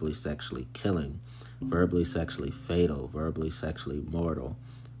unhealthy, verbally sexually killing, verbally sexually fatal, verbally sexually mortal,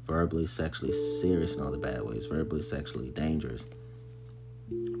 verbally sexually serious in all the bad ways, verbally sexually dangerous,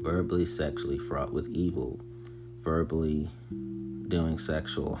 verbally sexually fraught with evil, verbally doing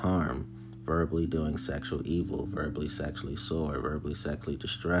sexual harm, verbally doing sexual evil, verbally sexually sore, verbally sexually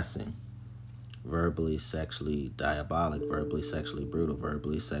distressing, verbally sexually diabolic, verbally sexually brutal,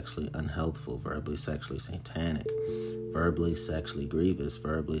 verbally sexually unhealthful, verbally sexually satanic, verbally sexually grievous,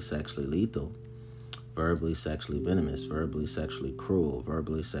 verbally sexually lethal, verbally sexually venomous, verbally sexually cruel,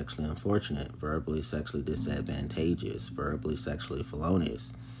 verbally sexually unfortunate, verbally sexually disadvantageous, verbally sexually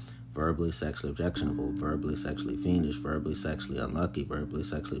felonious, verbally sexually objectionable, verbally sexually fiendish, verbally sexually unlucky, verbally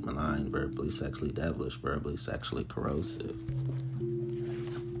sexually malign, verbally sexually devilish, verbally sexually corrosive.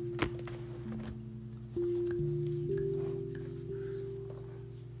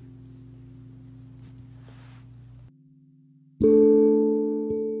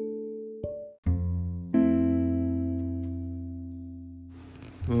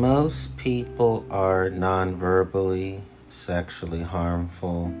 Most people are non-verbally sexually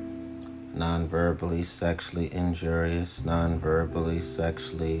harmful, non-verbally sexually injurious, non-verbally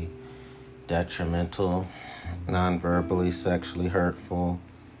sexually detrimental, non-verbally sexually hurtful,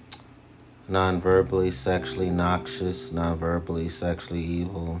 non-verbally sexually noxious, non-verbally sexually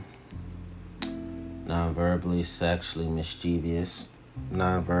evil, non-verbally sexually mischievous,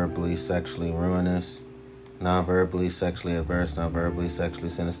 non-verbally sexually ruinous, non-verbally sexually adverse, non-verbally sexually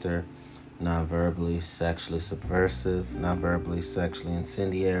sinister, non-verbally sexually subversive, non-verbally sexually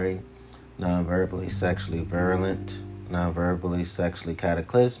incendiary, non-verbally sexually virulent, non-verbally sexually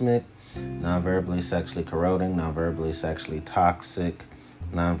cataclysmic, non-verbally sexually corroding, non-verbally sexually toxic,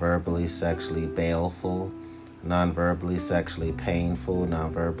 non-verbally sexually baleful, non-verbally sexually painful,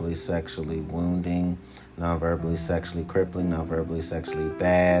 non-verbally sexually wounding, non-verbally sexually crippling, non-verbally sexually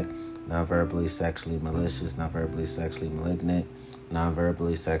bad, non-verbally sexually malicious, non-verbally sexually malignant,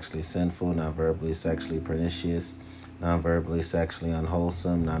 non-verbally sexually sinful, non-verbally sexually pernicious, non-verbally sexually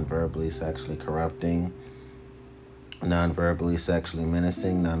unwholesome, non-verbally sexually corrupting, non-verbally sexually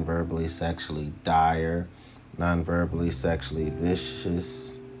menacing, non-verbally sexually dire, non-verbally sexually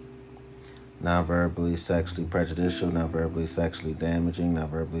vicious, non-verbally sexually prejudicial, non-verbally sexually damaging,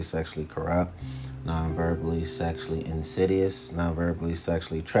 non-verbally sexually corrupt, non-verbally sexually insidious, non-verbally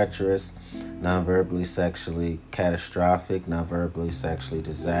sexually treacherous, non-verbally sexually catastrophic, non-verbally sexually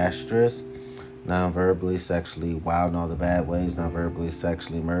disastrous, non-verbally sexually wild in all the bad ways, non-verbally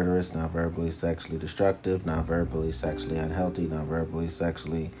sexually murderous, non-verbally sexually destructive, non-verbally sexually unhealthy, non-verbally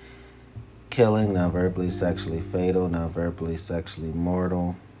sexually killing, non-verbally sexually fatal, non-verbally sexually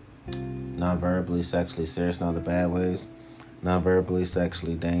mortal, non-verbally sexually serious in all the bad ways, non-verbally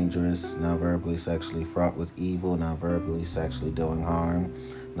sexually dangerous, non-verbally sexually fraught with evil, non-verbally sexually doing harm,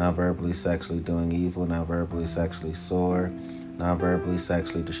 non-verbally sexually doing evil, non-verbally sexually sore, non-verbally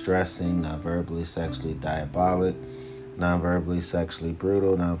sexually distressing, non-verbally sexually diabolic, non-verbally sexually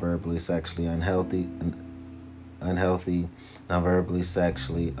brutal, non-verbally sexually unhealthy, non-verbally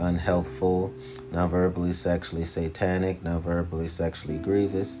sexually unhealthful, non-verbally sexually satanic, non-verbally sexually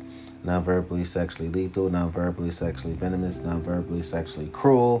grievous, non-verbally sexually lethal, non-verbally sexually venomous, non-verbally sexually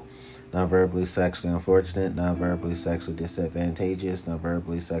cruel, non-verbally sexually unfortunate, non-verbally sexually disadvantageous,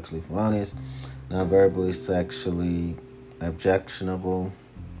 non-verbally sexually felonious, non-verbally sexually objectionable,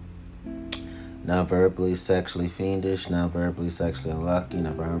 non-verbally sexually fiendish, non-verbally sexually unlucky,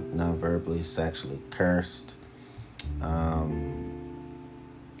 non-verbally sexually cursed,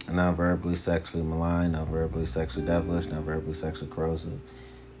 non-verbally sexually malign, non-verbally sexually devilish, non-verbally sexually corrosive.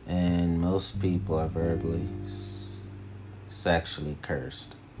 And most people are verbally sexually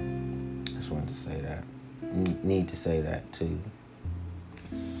cursed. Just wanted to say that. Need to say that too.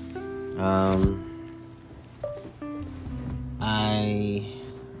 I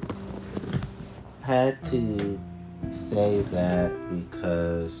had to say that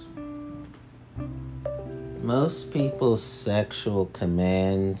because most people's sexual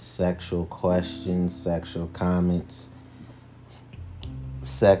commands, sexual questions, sexual comments,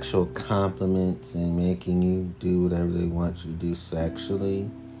 sexual compliments, and making you do whatever they want you to do sexually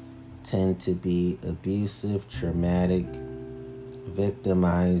tend to be abusive, traumatic,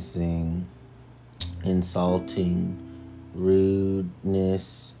 victimizing, insulting,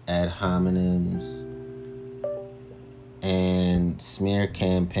 rudeness, ad hominems, and smear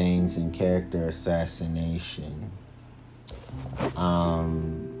campaigns and character assassination.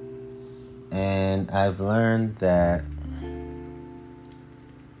 And I've learned that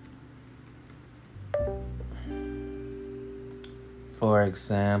for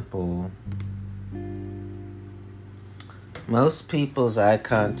example, most people's eye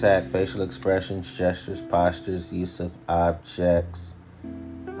contact, facial expressions, gestures, postures, use of objects,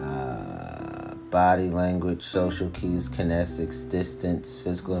 body language, social cues, kinesics, distance,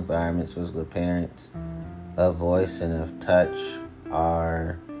 physical environments, physical appearance, of voice and of touch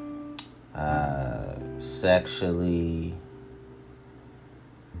are sexually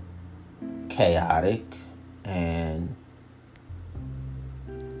chaotic and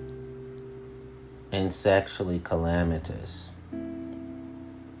sexually calamitous.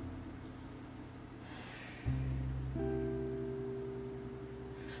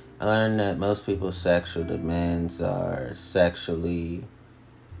 I learned that most people's sexual demands are sexually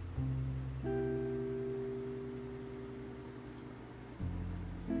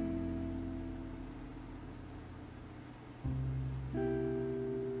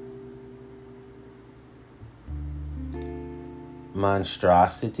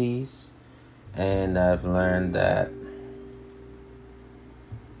monstrosities, and I've learned that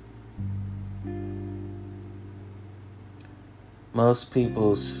most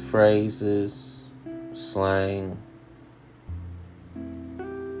people's phrases, slang,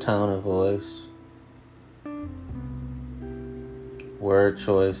 tone of voice, word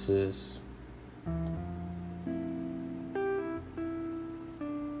choices,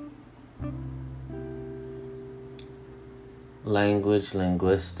 language,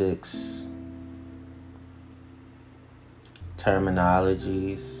 linguistics,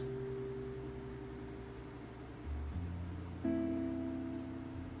 terminologies,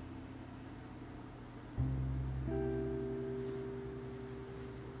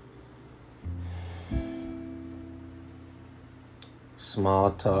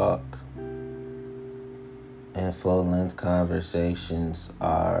 small talk and full-length conversations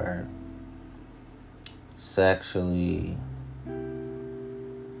are sexually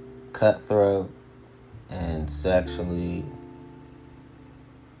cutthroat and sexually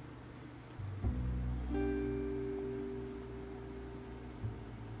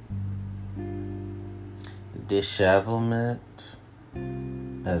dishevelment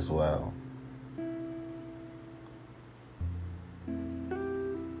as well.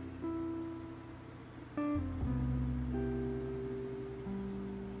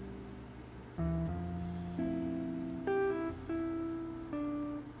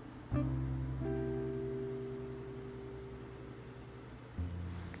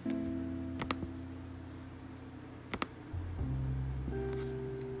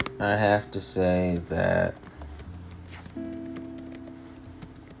 I have to say that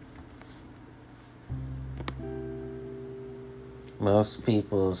most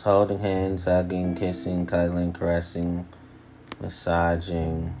people's holding hands, hugging, kissing, cuddling, caressing,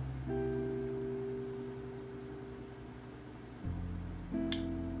 massaging,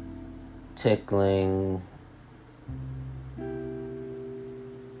 tickling,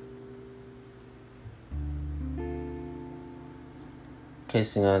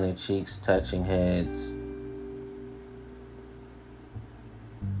 kissing on their cheeks, touching heads,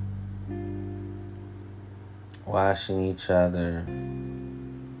 washing each other,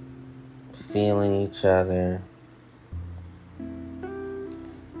 feeling each other,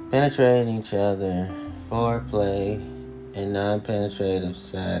 penetrating each other, foreplay, and non-penetrative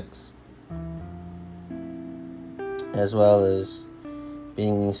sex, as well as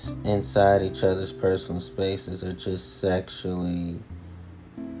being inside each other's personal spaces, are just sexually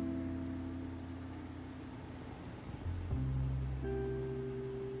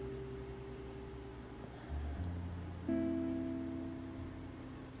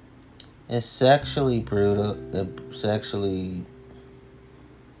it's sexually brutal, sexually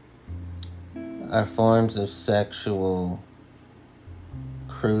are forms of sexual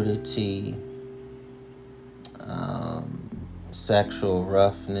crudity, sexual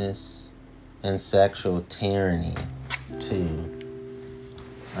roughness, and sexual tyranny, too.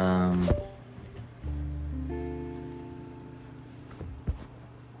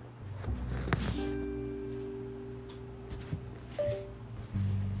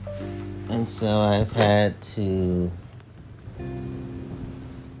 And so I've had to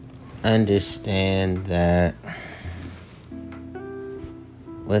understand that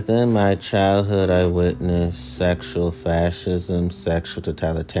within my childhood I witnessed sexual fascism, sexual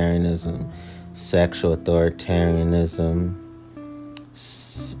totalitarianism, sexual authoritarianism,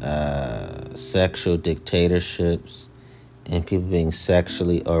 sexual dictatorships, and people being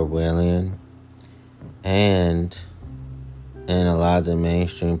sexually Orwellian. And in a lot of the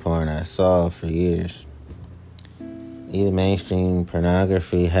mainstream porn I saw for years. Even mainstream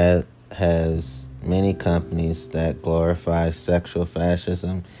pornography has many companies that glorify sexual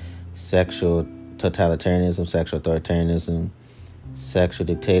fascism, sexual totalitarianism, sexual authoritarianism, sexual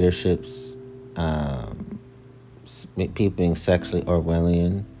dictatorships, people being sexually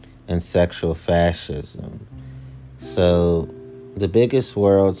Orwellian, and sexual fascism. So the biggest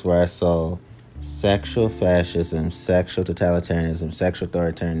worlds where I saw sexual fascism, sexual totalitarianism, sexual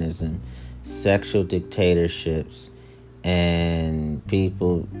authoritarianism, sexual dictatorships, and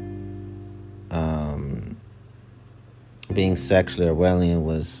people being sexually Orwellian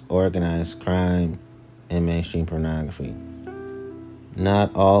was organized crime and mainstream pornography.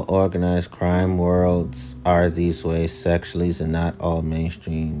 Not all organized crime worlds are these ways sexually, and not all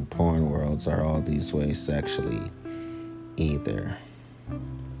mainstream porn worlds are all these ways sexually either.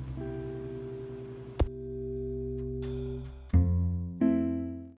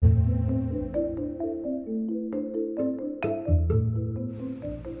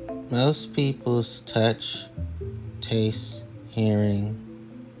 Most people's touch, taste, hearing,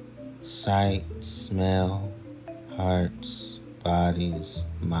 sight, smell, hearts, bodies,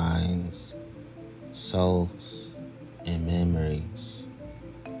 minds, souls, and memories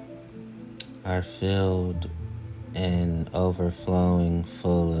are filled and overflowing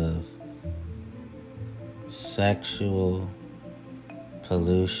full of sexual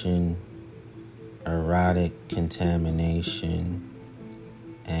pollution, erotic contamination,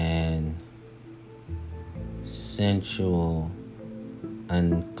 and sensual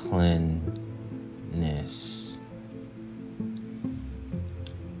uncleanness.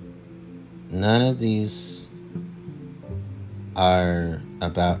 None of these are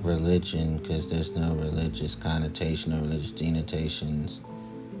about religion, because there's no religious connotation or religious denotations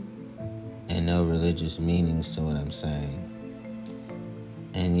and no religious meanings to what I'm saying.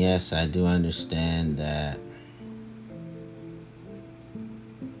 And yes, I do understand that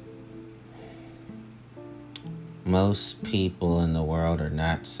most people in the world are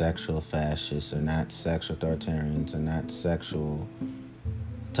not sexual fascists, are not sexual authoritarians, are not sexual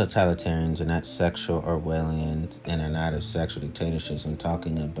totalitarians, are not sexual Orwellians, and are not of sexual dictatorships. I'm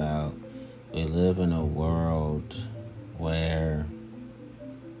talking about we live in a world where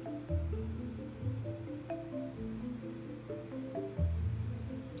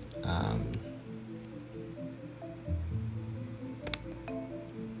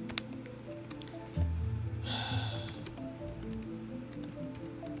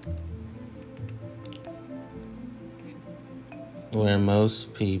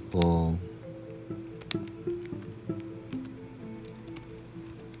most people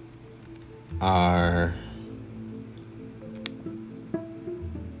are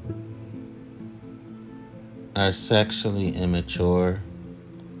sexually immature,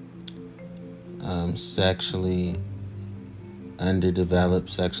 sexually underdeveloped,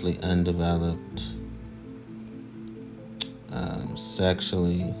 sexually undeveloped,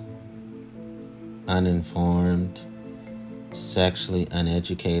 sexually uninformed, sexually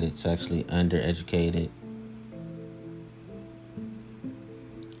uneducated, sexually undereducated,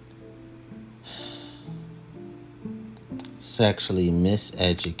 sexually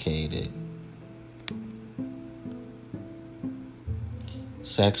miseducated,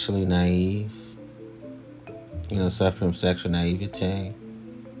 sexually naive, suffer from sexual naivete,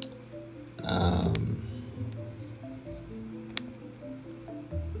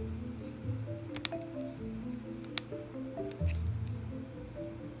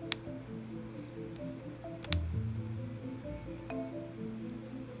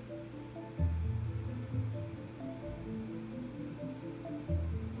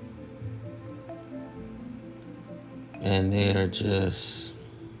 and they are just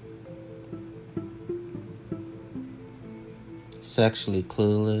sexually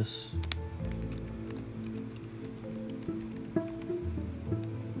clueless,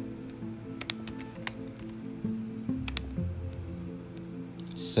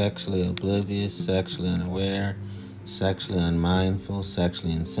 sexually oblivious, sexually unaware, sexually unmindful,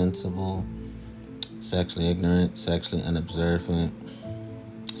 sexually insensible, sexually ignorant, sexually unobservant,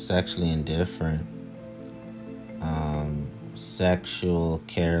 sexually indifferent, sexual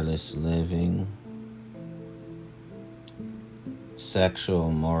careless living, sexual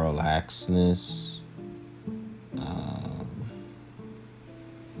moral laxness,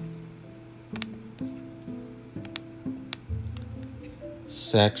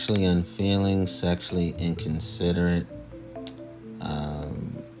 sexually unfeeling, sexually inconsiderate,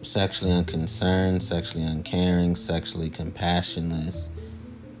 sexually unconcerned, sexually uncaring, sexually compassionless,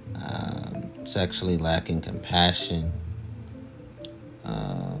 sexually lacking compassion,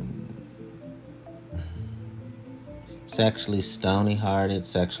 sexually stony-hearted,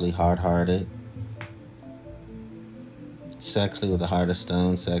 sexually hard-hearted, sexually with a heart of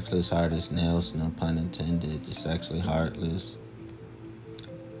stone, sexually as hard as nails, no pun intended, just sexually heartless.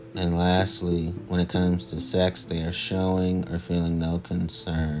 And lastly, when it comes to sex, they are showing or feeling no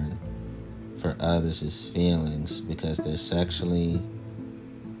concern for others' feelings because they're sexually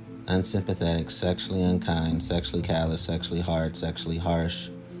unsympathetic, sexually unkind, sexually callous, sexually hard, sexually harsh,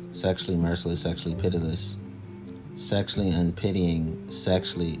 sexually merciless, sexually pitiless, sexually unpitying,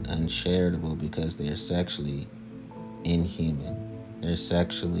 sexually uncharitable because they are sexually inhuman. They're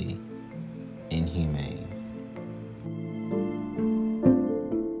sexually inhumane.